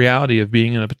the reality of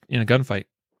being in a gunfight.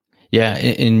 Yeah,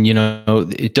 and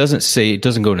it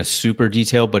doesn't go into super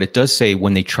detail, but it does say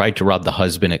when they tried to rob the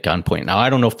husband at gunpoint. Now, I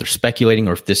don't know if they're speculating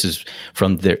or if this is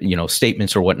from their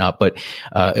statements or whatnot, but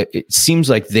it seems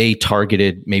like they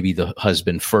targeted maybe the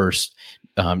husband first,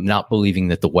 not believing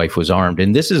that the wife was armed.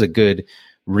 And this is a good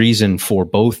reason for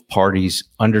both parties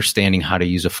understanding how to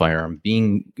use a firearm,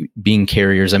 being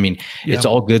carriers. I mean, It's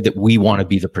all good that we want to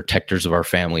be the protectors of our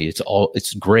family.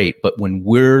 It's great. But when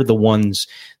we're the ones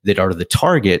that are the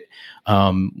target,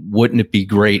 wouldn't it be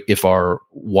great if our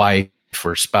wife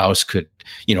or spouse could,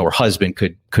 or husband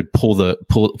could pull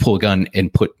a gun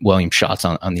and put William shots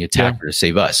on the attacker to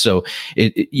save us. So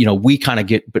we kind of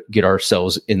get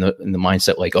ourselves in the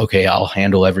mindset like, okay, I'll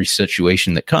handle every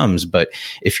situation that comes. But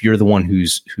if you're the one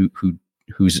who's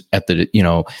at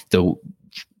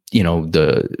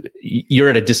you're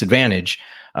at a disadvantage,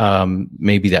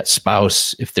 maybe that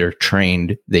spouse, if they're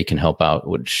trained, they can help out,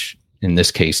 which in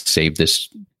this case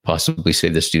possibly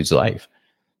save this dude's life.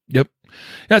 Yep.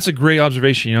 That's a great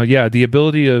observation. The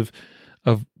ability of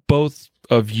both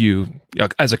of you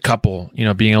as a couple,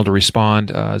 being able to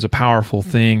respond is a powerful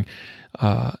thing.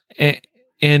 And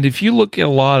if you look at a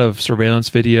lot of surveillance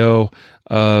video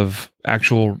of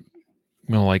actual,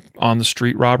 like on the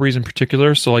street robberies in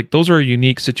particular, so like those are a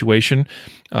unique situation,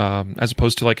 as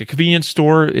opposed to like a convenience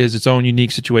store is its own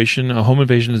unique situation. A home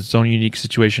invasion is its own unique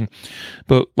situation,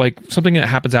 but like something that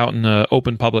happens out in the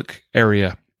open public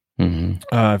area. Mm-hmm.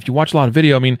 If you watch a lot of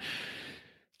video, I mean,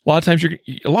 a lot of times you're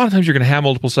going to have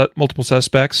multiple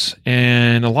suspects,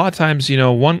 and a lot of times,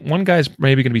 one guy's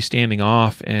maybe going to be standing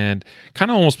off and kind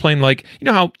of almost playing like,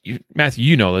 how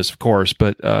Matthew, this of course,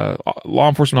 but law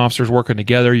enforcement officers working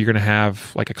together, you're going to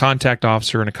have like a contact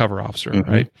officer and a cover officer,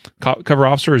 mm-hmm. right? Cover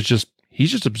officer is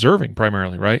he's just observing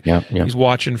primarily, right? Yeah. He's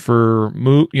watching for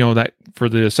for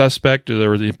the suspect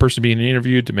or the person being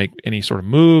interviewed to make any sort of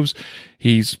moves.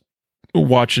 He's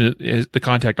watching the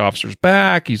contact officer's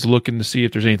back. He's looking to see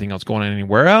if there's anything else going on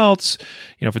anywhere else.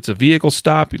 If it's a vehicle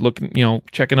stop, you're looking,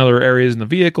 checking other areas in the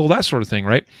vehicle, that sort of thing,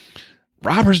 right?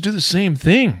 Robbers do the same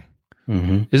thing.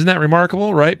 Mm-hmm. Isn't that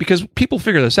remarkable, right? Because people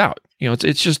figure this out.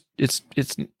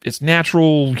 It's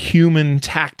natural human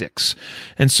tactics.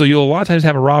 And so you'll a lot of times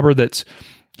have a robber that's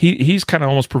he's kind of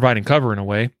almost providing cover in a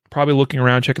way, probably looking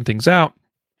around, checking things out.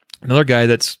 Another guy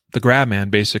that's the grab man,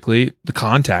 basically the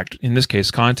contact, in this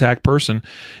case, contact person.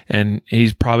 And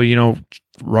he's probably,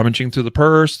 rummaging through the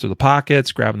purse, through the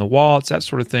pockets, grabbing the wallets, that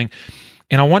sort of thing.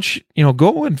 And I want you,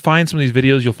 go and find some of these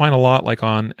videos. You'll find a lot like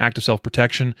on active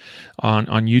self-protection on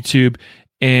YouTube,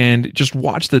 and just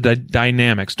watch the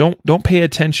dynamics. Don't pay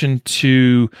attention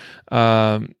to,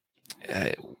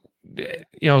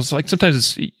 it's like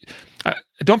sometimes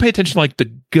don't pay attention to like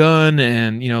the gun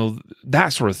and, that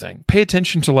sort of thing. Pay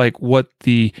attention to like what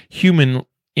the human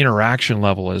interaction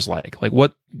level is like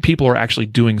what people are actually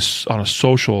doing on a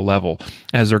social level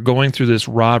as they're going through this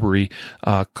robbery.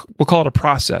 We'll call it a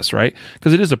process, right?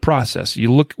 Because it is a process.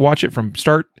 You watch it from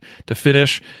start to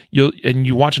finish.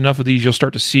 You watch enough of these, you'll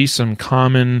start to see some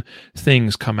common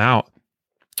things come out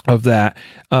of that,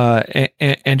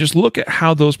 and just look at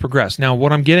how those progress. Now,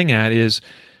 what I'm getting at is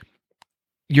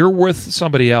you're with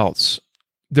somebody else.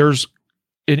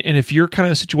 And if you're kind of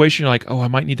in a situation, you're like, oh, I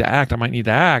might need to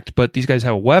act, but these guys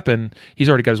have a weapon. He's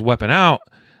already got his weapon out.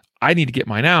 I need to get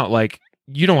mine out. Like,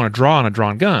 you don't want to draw on a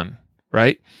drawn gun,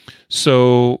 right?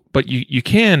 So, but you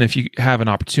can if you have an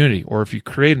opportunity or if you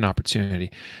create an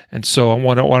opportunity. And so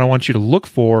what I want you to look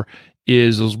for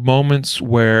is those moments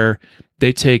where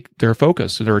they take their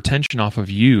focus, their attention off of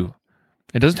you.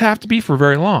 It doesn't have to be for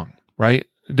very long, right?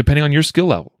 Depending on your skill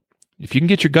level. If you can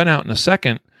get your gun out in a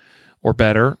second or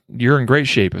better, you're in great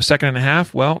shape. A second and a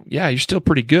half, well, yeah, you're still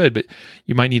pretty good, but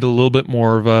you might need a little bit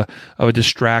more of a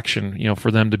distraction, for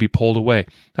them to be pulled away.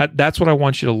 That's what I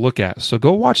want you to look at. So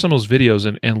go watch some of those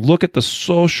videos and look at the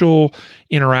social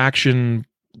interaction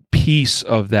piece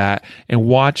of that, and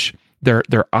watch their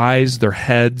eyes, their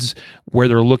heads, where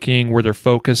they're looking, where their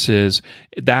focus is,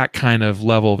 that kind of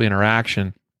level of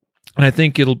interaction. And I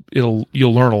think you'll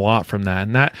learn a lot from that,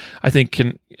 and that I think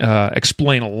can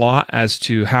explain a lot as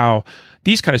to how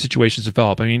these kind of situations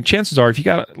develop. I mean, chances are, if you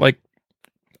got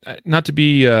not to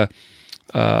be a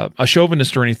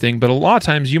chauvinist or anything, but a lot of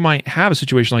times you might have a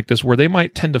situation like this where they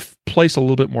might tend to place a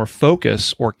little bit more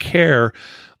focus or care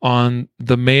on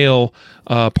the male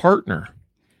partner.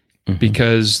 Mm-hmm.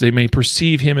 Because they may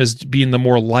perceive him as being the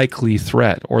more likely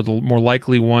threat or the more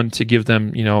likely one to give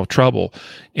them, trouble.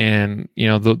 And,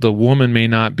 the woman may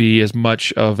not be as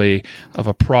much of a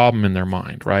problem in their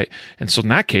mind, right? And so in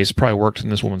that case, it probably worked in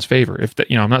this woman's favor. If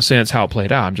that, I'm not saying it's how it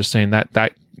played out. I'm just saying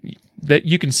that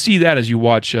you can see that as you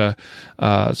watch a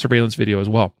surveillance video as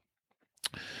well.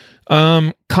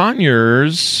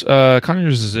 Conyers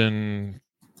is in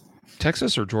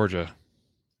Texas or Georgia?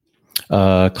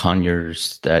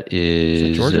 Conyers, that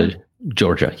is Georgia?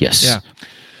 Georgia, yes. Yeah.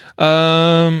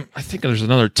 I think there's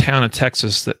another town in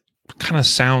Texas that kind of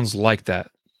sounds like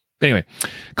that. Anyway,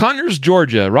 Conyers,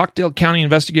 Georgia. Rockdale County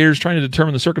investigators trying to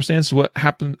determine the circumstances of what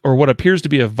happened, or what appears to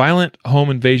be a violent home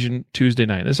invasion Tuesday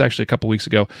night. This is actually a couple weeks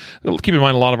ago. Keep in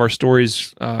mind, a lot of our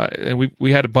stories, and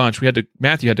we had a bunch.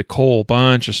 Matthew had to cull a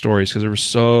bunch of stories because there was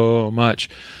so much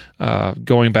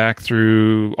going back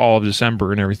through all of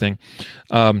December and everything.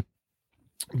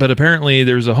 But apparently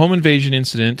there's a home invasion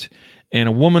incident, and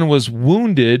a woman was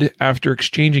wounded after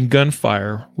exchanging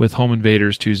gunfire with home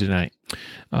invaders Tuesday night.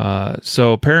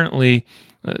 So apparently,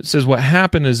 it says what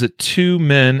happened is that two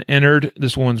men entered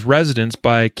this woman's residence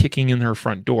by kicking in her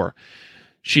front door.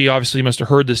 She obviously must have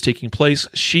heard this taking place.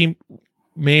 She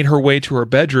made her way to her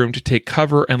bedroom to take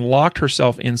cover and locked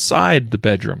herself inside the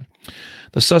bedroom.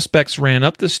 The suspects ran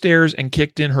up the stairs and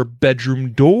kicked in her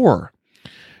bedroom door.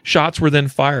 Shots were then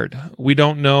fired. We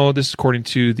don't know, this is according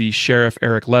to the sheriff,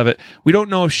 Eric Levitt, we don't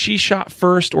know if she shot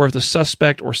first or if the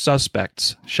suspect or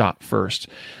suspects shot first.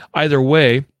 Either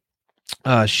way,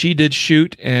 she did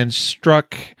shoot and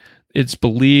struck, it's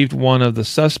believed, one of the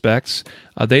suspects.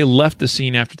 They left the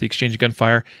scene after the exchange of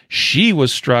gunfire. She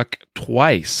was struck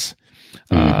twice.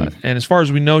 And as far as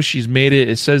we know, she's made it.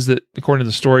 It says that, according to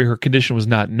the story, her condition was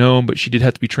not known, but she did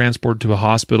have to be transported to a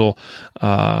hospital.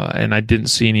 And I didn't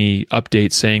see any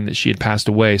updates saying that she had passed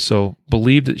away. So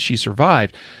believe that she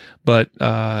survived. But,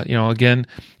 again,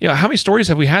 how many stories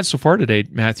have we had so far today,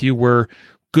 Matthew, where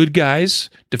good guys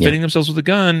defending themselves with a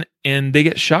gun and they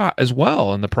get shot as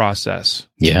well in the process?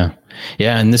 Yeah.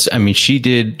 And this, she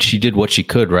did what she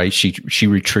could, right? She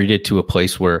retreated to a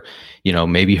place where,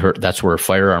 maybe that's where her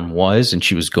firearm was, and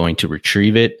she was going to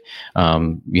retrieve it.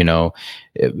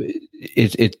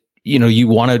 you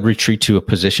want to retreat to a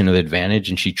position of advantage,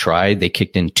 and she tried. They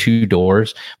kicked in 2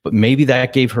 doors, but maybe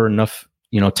that gave her enough,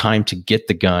 time to get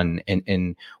the gun,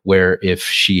 and where if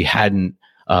she hadn't,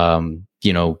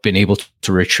 been able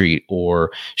to retreat,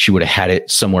 or she would have had it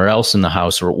somewhere else in the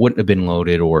house, or it wouldn't have been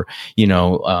loaded, or, she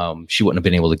wouldn't have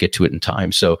been able to get to it in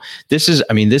time. So this is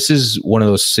one of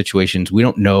those situations. We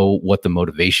don't know what the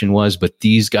motivation was, but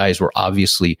these guys were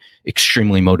obviously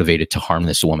extremely motivated to harm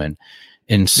this woman.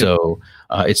 And so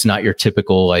it's not your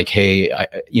typical like, hey,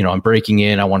 I'm breaking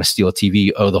in, I want to steal a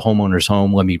TV. Oh, the homeowner's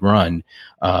home, let me run.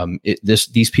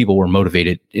 These people were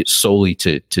motivated solely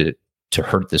to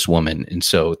hurt this woman. And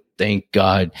so thank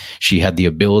God she had the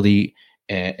ability,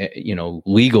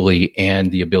 legally,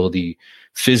 and the ability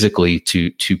physically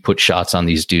to put shots on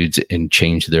these dudes and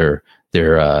change their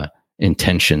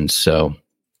intentions. So,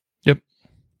 yep.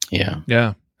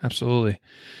 Yeah, absolutely.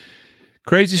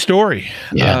 Crazy story.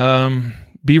 Yeah.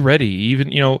 Be ready. Even,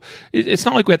 it's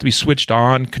not like we have to be switched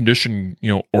on, condition,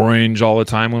 orange all the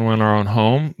time when we're in our own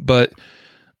home, but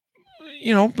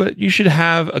you should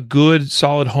have a good,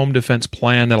 solid home defense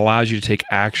plan that allows you to take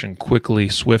action quickly,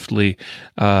 swiftly,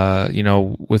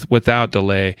 without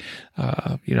delay.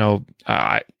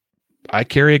 I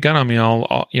carry a gun on me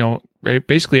all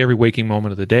basically every waking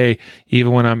moment of the day,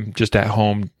 even when I'm just at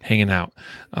home hanging out,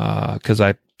 because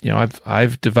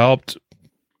I've developed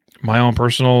my own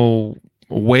personal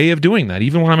way of doing that.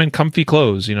 Even when I'm in comfy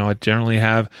clothes, I generally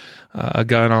have a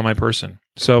gun on my person.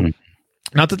 So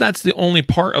not that that's the only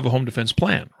part of a home defense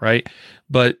plan, right?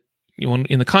 But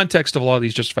in the context of a lot of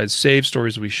these justified save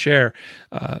stories we share,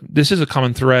 this is a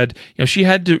common thread. She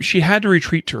had to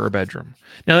retreat to her bedroom.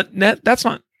 Now that's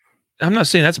not. I'm not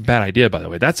saying that's a bad idea, by the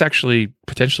way. That's actually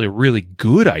potentially a really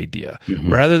good idea.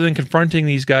 Mm-hmm. Rather than confronting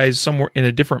these guys somewhere in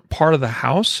a different part of the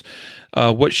house,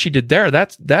 what she did there,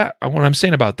 what I'm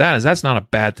saying about that is that's not a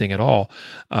bad thing at all.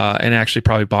 And actually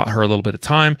probably bought her a little bit of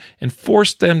time and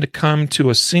forced them to come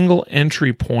to a single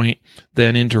entry point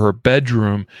then into her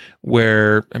bedroom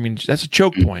where, that's a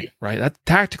choke point, right?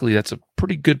 Tactically, that's a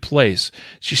pretty good place.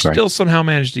 She still somehow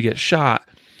managed to get shot.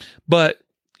 But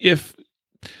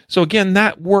again,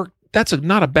 that worked. That's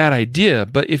not a bad idea,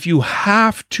 but if you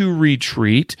have to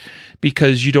retreat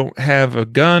because you don't have a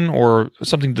gun or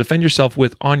something to defend yourself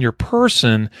with on your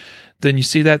person, then you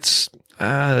see it's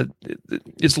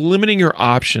limiting your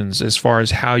options as far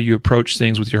as how you approach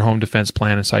things with your home defense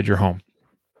plan inside your home.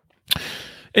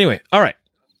 Anyway, all right.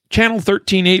 Channel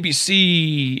 13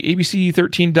 ABC,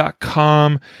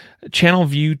 abc13.com,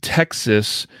 Channelview,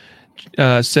 Texas,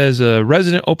 says a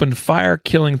resident opened fire,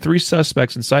 killing 3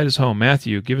 suspects inside his home.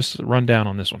 Matthew, give us a rundown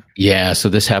on this one. Yeah, so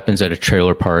this happens at a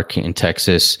trailer park in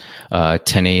Texas,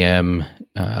 10 a.m.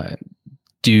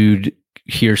 Dude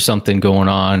hears something going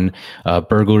on,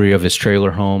 burglary of his trailer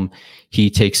home.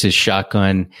 He takes his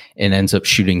shotgun and ends up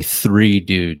shooting 3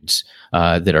 dudes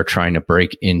that are trying to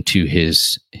break into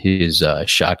his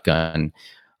shotgun.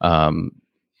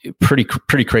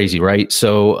 Pretty crazy, right?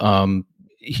 So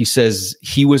he says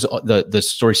the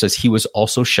story says he was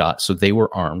also shot, so they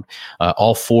were armed.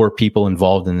 All 4 people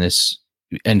involved in this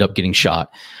end up getting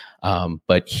shot,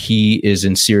 but he is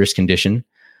in serious condition.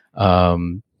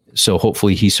 So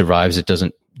hopefully he survives. It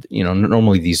doesn't,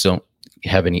 normally these don't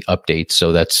have any updates,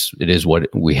 so it is what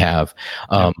we have.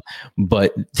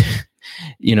 But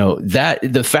that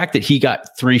the fact that he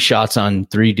got 3 shots on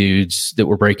 3 dudes that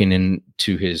were breaking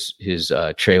into his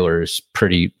trailer is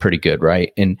pretty good,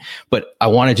 right? But I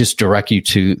want to just direct you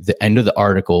to the end of the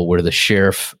article where the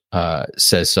sheriff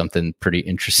says something pretty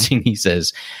interesting. He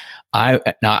says,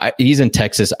 he's in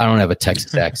Texas. I don't have a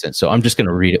Texas accent, so I'm just going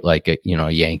to read it like a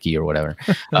Yankee or whatever.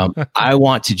 I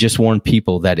want to just warn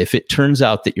people that if it turns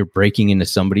out that you're breaking into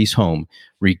somebody's home,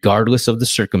 regardless of the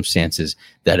circumstances,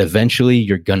 that eventually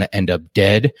you're going to end up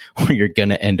dead or you're going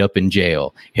to end up in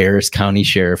jail. Harris County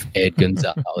Sheriff Ed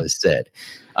Gonzalez said.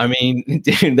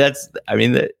 Dude,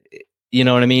 you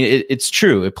know what I mean? It's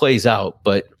true. It plays out,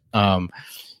 but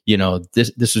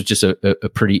this was just a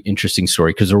pretty interesting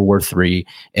story because there were 3,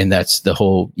 and that's the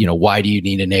whole, why do you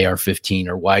need an AR-15,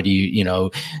 or why do you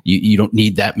don't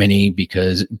need that many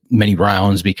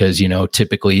rounds because,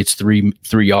 typically it's 3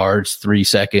 yards, 3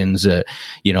 seconds,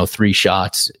 3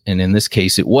 shots. And in this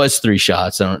case, it was 3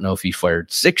 shots. I don't know if he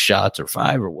fired 6 shots or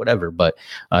 5 or whatever, but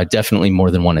definitely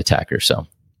more than one attacker. So,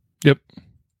 yep.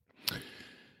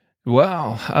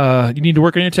 Well, you need to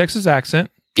work on your Texas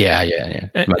accent. Yeah.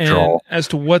 And as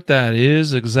to what that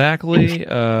is exactly,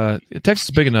 Texas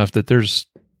is big enough that there's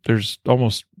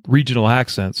almost regional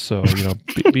accents. So,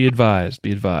 be advised.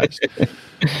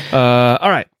 All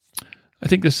right. I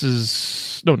think this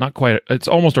is, no, not quite. It's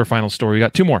almost our final story. We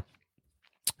got 2 more.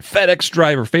 FedEx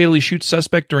driver fatally shoots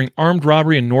suspect during armed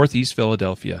robbery in Northeast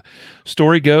Philadelphia.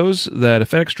 Story goes that a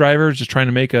FedEx driver is just trying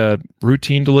to make a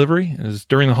routine delivery. It was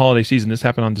during the holiday season. This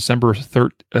happened on December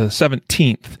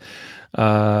 17th.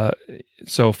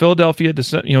 So Philadelphia,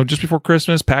 just before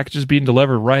Christmas, packages being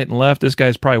delivered right and left. This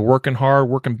guy's probably working hard,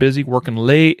 working busy, working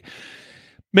late,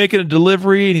 making a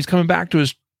delivery, and he's coming back to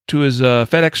his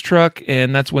FedEx truck,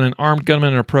 and that's when an armed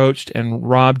gunman approached and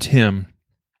robbed him.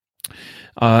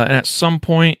 And at some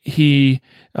point, he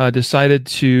decided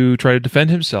to try to defend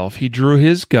himself. He drew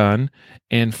his gun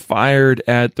and fired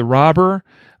at the robber,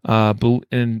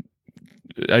 and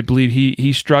I believe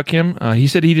he struck him. He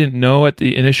said he didn't know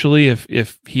initially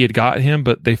if he had got him,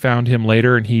 but they found him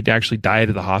later, and he actually died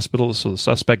at the hospital. So the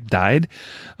suspect died.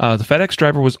 The FedEx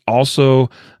driver was also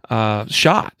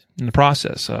shot in the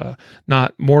process,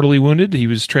 not mortally wounded. He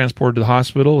was transported to the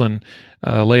hospital, and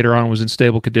later on was in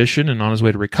stable condition and on his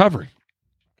way to recovery.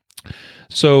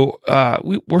 So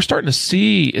we're starting to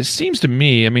see, it seems to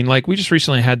me, I mean, like we just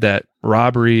recently had that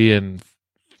robbery in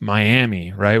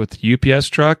Miami, right, with the UPS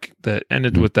truck that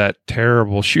ended with that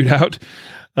terrible shootout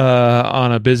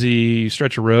on a busy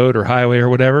stretch of road or highway or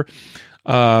whatever.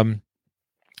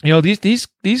 These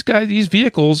guys, these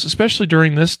vehicles, especially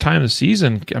during this time of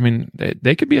season, I mean,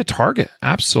 they could be a target.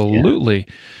 Absolutely.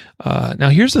 Yeah. Now,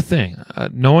 here's the thing.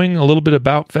 Knowing a little bit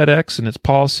about FedEx and its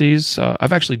policies,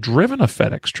 I've actually driven a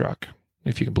FedEx truck,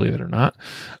 if you can believe it or not.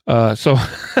 So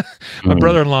my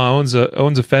brother-in-law owns a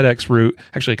FedEx route,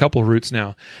 actually a couple of routes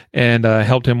now, and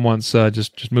helped him once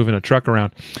just moving a truck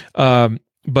around.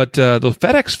 But the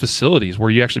FedEx facilities where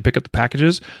you actually pick up the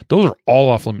packages, those are all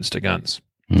off limits to guns.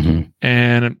 Mm-hmm.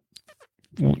 And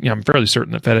I'm fairly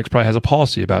certain that FedEx probably has a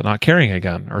policy about not carrying a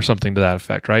gun or something to that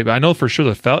effect, right? But I know for sure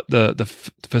the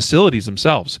facilities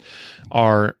themselves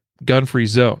are gun-free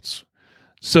zones.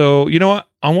 So, you know what?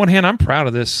 On one hand, I'm proud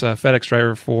of this FedEx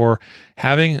driver for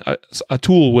having a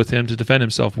tool with him to defend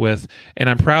himself with, and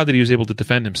I'm proud that he was able to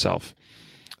defend himself.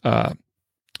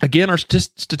 Again, our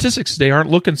statistics today aren't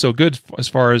looking so good as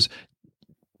far as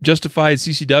justified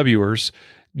CCWers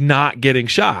not getting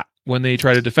shot when they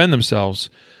try to defend themselves.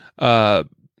 And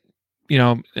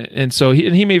so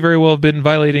he may very well have been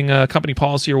violating a company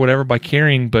policy or whatever by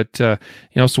carrying, but so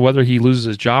whether he loses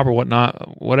his job or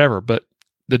whatnot, whatever, but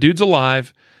the dude's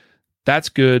alive. That's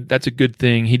good. That's a good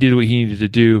thing. He did what he needed to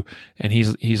do, and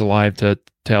he's alive to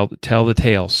tell the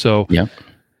tale. So, yeah,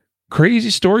 crazy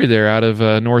story there out of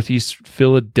Northeast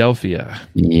Philadelphia.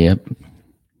 Yep.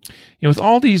 With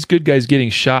all these good guys getting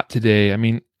shot today, I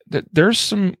mean, there's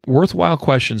some worthwhile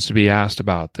questions to be asked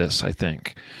about this, I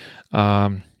think.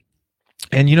 And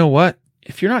you know what?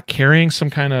 If you're not carrying some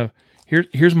kind of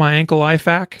here's my ankle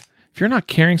IFAK. If you're not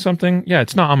carrying something, yeah,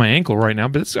 it's not on my ankle right now,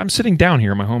 but I'm sitting down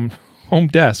here on my home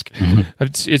desk. Mm-hmm.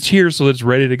 It's here so that it's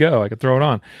ready to go. I can throw it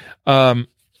on.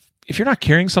 If you're not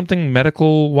carrying something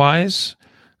medical wise,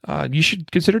 you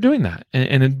should consider doing that.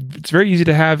 And it's very easy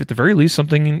to have, at the very least,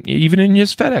 something even in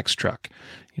his FedEx truck.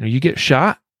 You get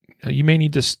shot, you may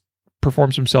need to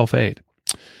perform some self-aid.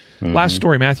 Mm-hmm. Last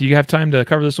story, Matthew. You have time to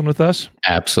cover this one with us?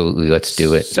 Absolutely. Let's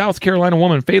do it. South Carolina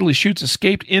woman fatally shoots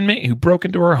escaped inmate who broke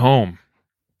into her home.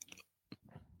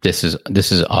 This is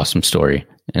an awesome story,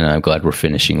 and I'm glad we're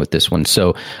finishing with this one.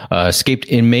 So, escaped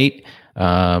inmate,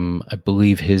 I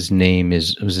believe his name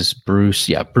was this Bruce?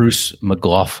 Yeah, Bruce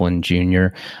McLaughlin Jr.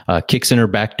 Kicks in her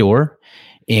back door,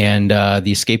 and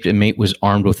the escaped inmate was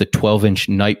armed with a 12-inch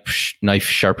knife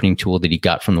sharpening tool that he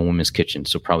got from the woman's kitchen.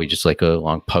 So probably just like a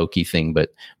long pokey thing,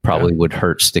 but probably would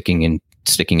hurt sticking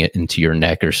it into your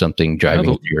neck or something, driving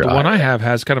into your eye. The one I have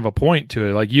has kind of a point to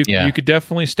it. Like you could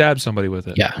definitely stab somebody with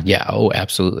it. Yeah. Oh,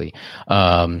 absolutely.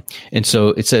 And so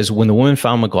it says, when the woman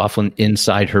found McLaughlin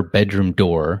inside her bedroom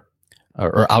door,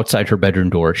 or outside her bedroom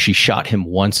door, she shot him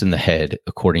once in the head,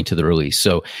 according to the release.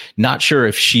 So not sure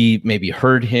if she maybe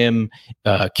heard him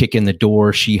kick in the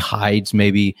door. She hides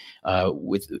maybe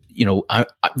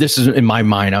this is in my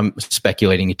mind. I'm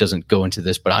speculating. It doesn't go into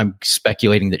this, but I'm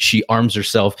speculating that she arms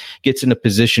herself, gets in a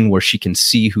position where she can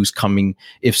see who's coming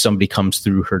if somebody comes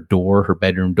through her door, her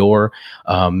bedroom door,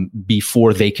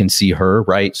 before they can see her,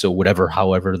 right? So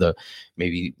however the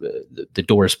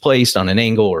door is placed on an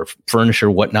angle or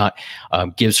furniture, whatnot,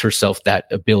 gives herself that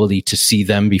ability to see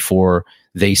them before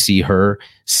they see her,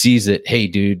 sees it. Hey,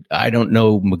 dude, I don't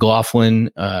know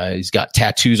McLaughlin. He's got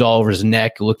tattoos all over his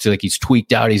neck. It looks like he's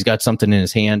tweaked out. He's got something in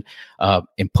his hand,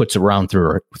 and puts a round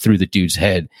through the dude's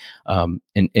head.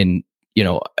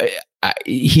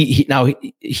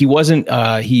 He wasn't,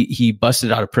 he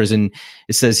busted out of prison.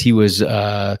 It says he was,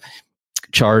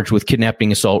 charged with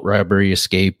kidnapping, assault, robbery,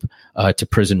 escape to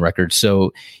prison records.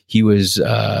 So he was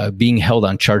being held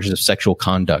on charges of sexual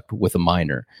conduct with a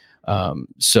minor.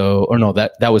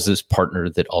 That was his partner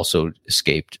that also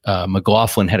escaped.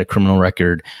 McLaughlin had a criminal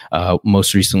record,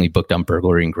 most recently booked on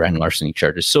burglary and grand larceny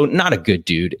charges. So not a good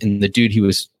dude. And the dude he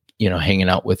was, hanging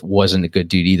out with wasn't a good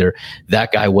dude either.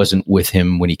 That guy wasn't with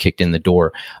him when he kicked in the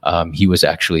door. He was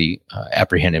actually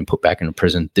apprehended and put back into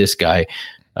prison. This guy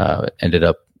ended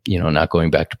up, not going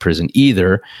back to prison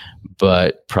either,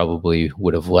 but probably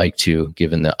would have liked to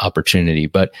given the opportunity.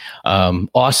 But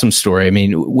awesome story. I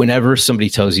mean, whenever somebody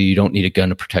tells you don't need a gun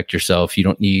to protect yourself, you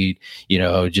don't need,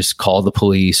 just call the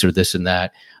police or this and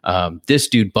that. This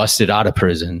dude busted out of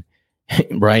prison,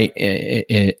 right?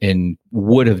 And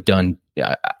would have done,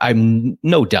 I'm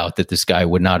no doubt that this guy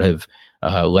would not have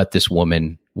let this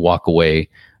woman walk away.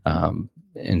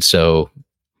 And so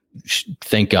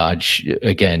thank God,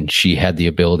 she had the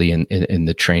ability and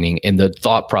the training and the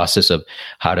thought process of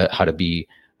how to be,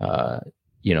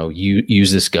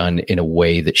 use this gun in a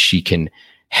way that she can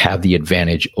have the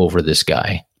advantage over this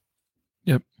guy.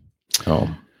 Yep.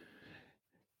 Oh,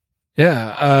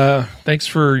 yeah. Thanks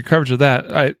for your coverage of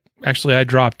that. I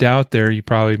dropped out there. You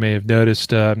probably may have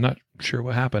noticed. I'm not sure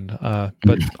what happened,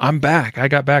 but I'm back. I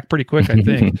got back pretty quick, I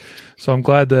think. So I'm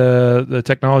glad the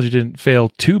technology didn't fail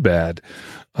too bad,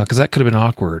 because that could have been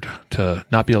awkward to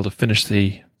not be able to finish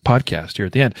the podcast here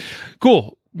at the end.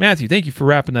 Cool. Matthew, thank you for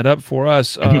wrapping that up for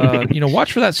us.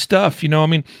 Watch for that stuff.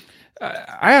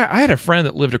 I had a friend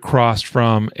that lived across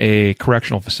from a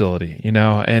correctional facility,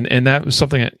 and that was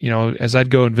something that, as I'd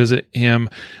go and visit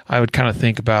him, I would kind of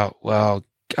think about, well,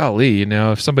 golly,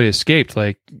 if somebody escaped,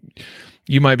 like,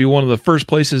 you might be one of the first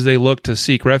places they look to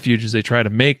seek refuge as they try to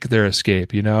make their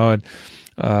escape, and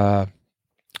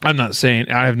I'm not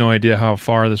saying, I have no idea how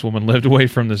far this woman lived away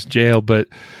from this jail, but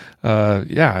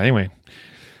anyway,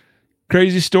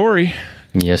 crazy story.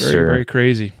 Yes, very, sir. Very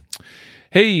crazy.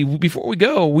 Hey, before we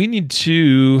go, we need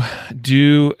to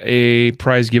do a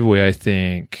prize giveaway, I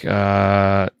think.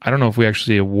 I don't know if we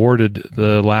actually awarded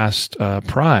the last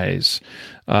prize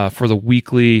for the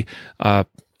weekly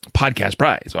podcast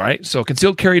prize. All right. So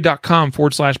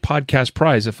concealedcarry.com/podcast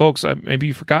prize. If folks, maybe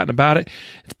you've forgotten about it.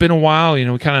 It's been a while. We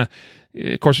kind of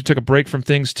course, we took a break from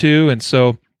things too. And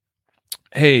so,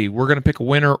 hey, we're going to pick a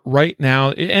winner right now.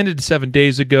 It ended 7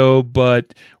 days ago,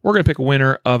 but we're going to pick a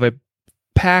winner of a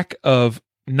pack of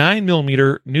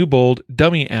 9mm Newbold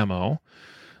dummy ammo.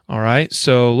 All right.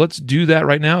 So let's do that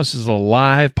right now. This is a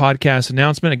live podcast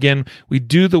announcement. Again, we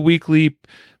do the weekly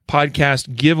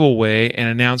podcast giveaway and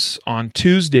announce on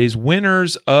Tuesdays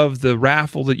winners of the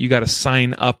raffle that you got to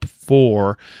sign up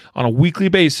for on a weekly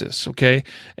basis. Okay.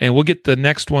 And we'll get the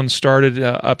next one started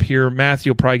up here. Matthew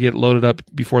will probably get loaded up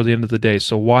before the end of the day.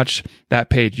 So watch that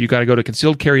page. You got to go to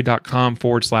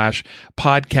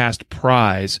concealedcarry.com/podcast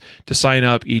prize to sign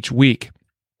up each week.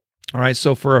 All right.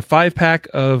 So for a 5-pack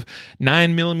of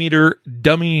 9mm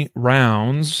dummy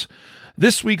rounds,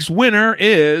 this week's winner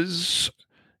is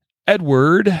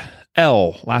Edward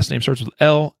L. Last name starts with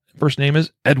L. First name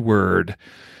is Edward.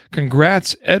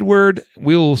 Congrats, Edward.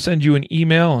 We'll send you an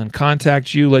email and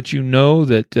contact you, let you know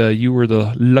that you were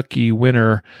the lucky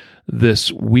winner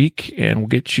this week, and we'll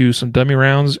get you some dummy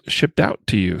rounds shipped out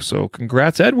to you. So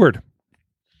congrats, Edward.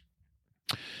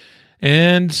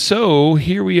 And so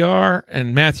here we are.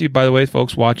 And Matthew, by the way,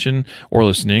 folks watching or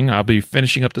listening, I'll be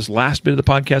finishing up this last bit of the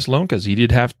podcast alone because he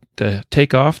did have to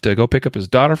take off to go pick up his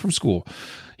daughter from school.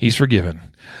 He's forgiven.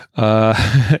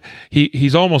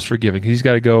 He's almost forgiven. He's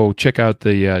got to go check out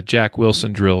the Jack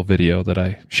Wilson drill video that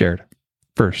I shared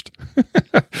first.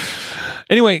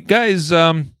 Anyway, guys,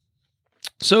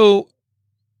 so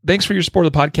thanks for your support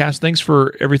of the podcast. Thanks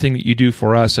for everything that you do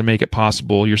for us and make it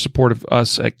possible. Your support of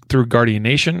us through Guardian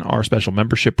Nation, our special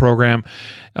membership program,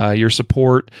 your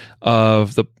support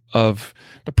of the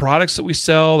products that we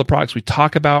sell, the products we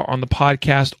talk about on the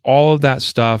podcast, all of that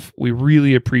stuff. We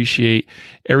really appreciate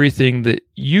everything that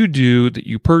you do, that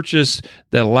you purchase,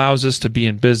 that allows us to be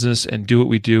in business and do what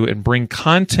we do and bring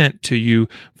content to you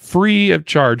free of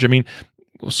charge. I mean,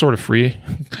 sort of free.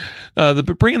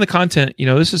 Bringing the content,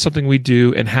 this is something we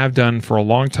do and have done for a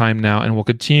long time now and will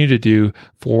continue to do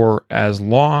for as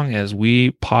long as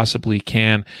we possibly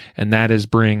can. And that is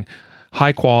bring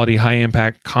high quality, high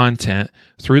impact content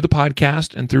through the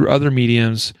podcast and through other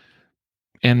mediums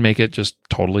and make it just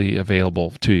totally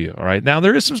available to you. All right. Now,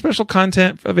 there is some special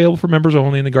content available for members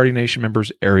only in the Guardian Nation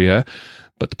members area,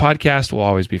 but the podcast will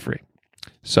always be free.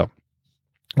 So,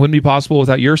 wouldn't be possible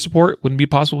without your support. Wouldn't be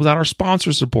possible without our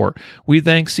sponsor support. We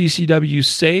thank CCW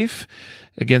Safe.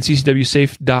 Again,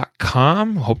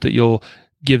 ccwsafe.com. Hope that you'll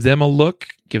give them a look,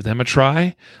 give them a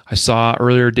try. I saw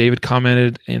earlier David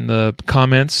commented in the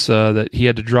comments that he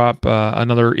had to drop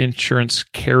another insurance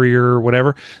carrier or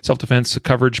whatever, self-defense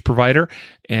coverage provider.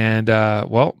 And,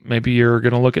 well, maybe you're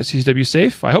going to look at CCW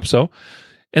Safe. I hope so.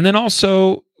 And then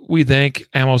also, we thank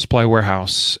Ammo Supply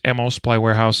Warehouse,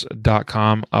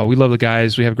 AmmoSupplyWarehouse.com. We love the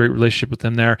guys. We have a great relationship with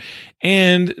them there.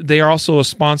 And they are also a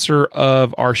sponsor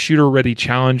of our Shooter Ready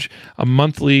Challenge, a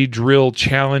monthly drill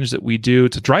challenge that we do.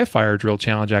 It's a dry fire drill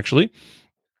challenge, actually.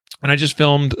 And I just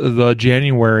filmed the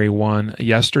January one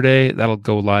yesterday. That'll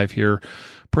go live here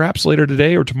perhaps later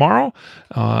today or tomorrow.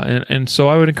 And so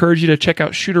I would encourage you to check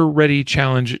out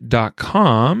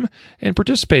shooterreadychallenge.com and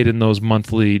participate in those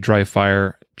monthly dry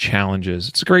fire challenges.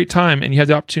 It's a great time, and you have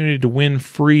the opportunity to win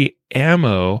free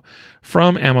ammo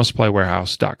from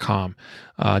AmmoSupplyWarehouse.com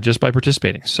just by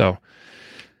participating. So,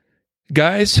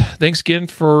 guys, thanks again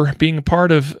for being a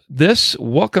part of this.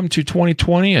 Welcome to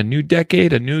 2020, a new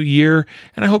decade, a new year,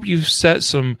 and I hope you've set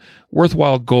some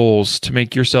worthwhile goals to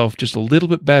make yourself just a little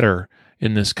bit better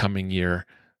in this coming year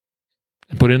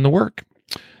and put in the work.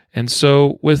 And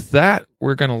so with that,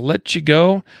 we're going to let you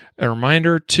go. A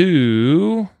reminder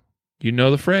to, you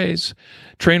know the phrase,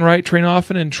 train right, train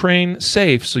often, and train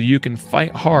safe so you can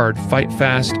fight hard, fight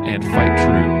fast, and fight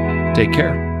true. Take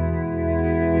care.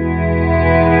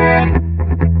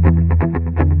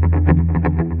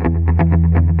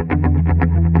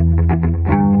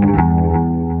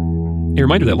 A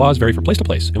reminder that laws vary from place to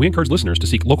place, and we encourage listeners to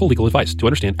seek local legal advice to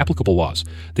understand applicable laws.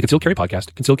 The Concealed Carry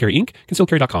Podcast, Concealed Carry Inc.,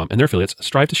 ConcealedCarry.com, and their affiliates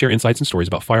strive to share insights and stories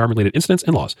about firearm-related incidents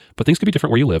and laws, but things could be different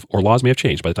where you live, or laws may have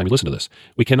changed by the time you listen to this.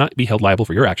 We cannot be held liable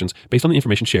for your actions based on the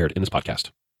information shared in this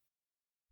podcast.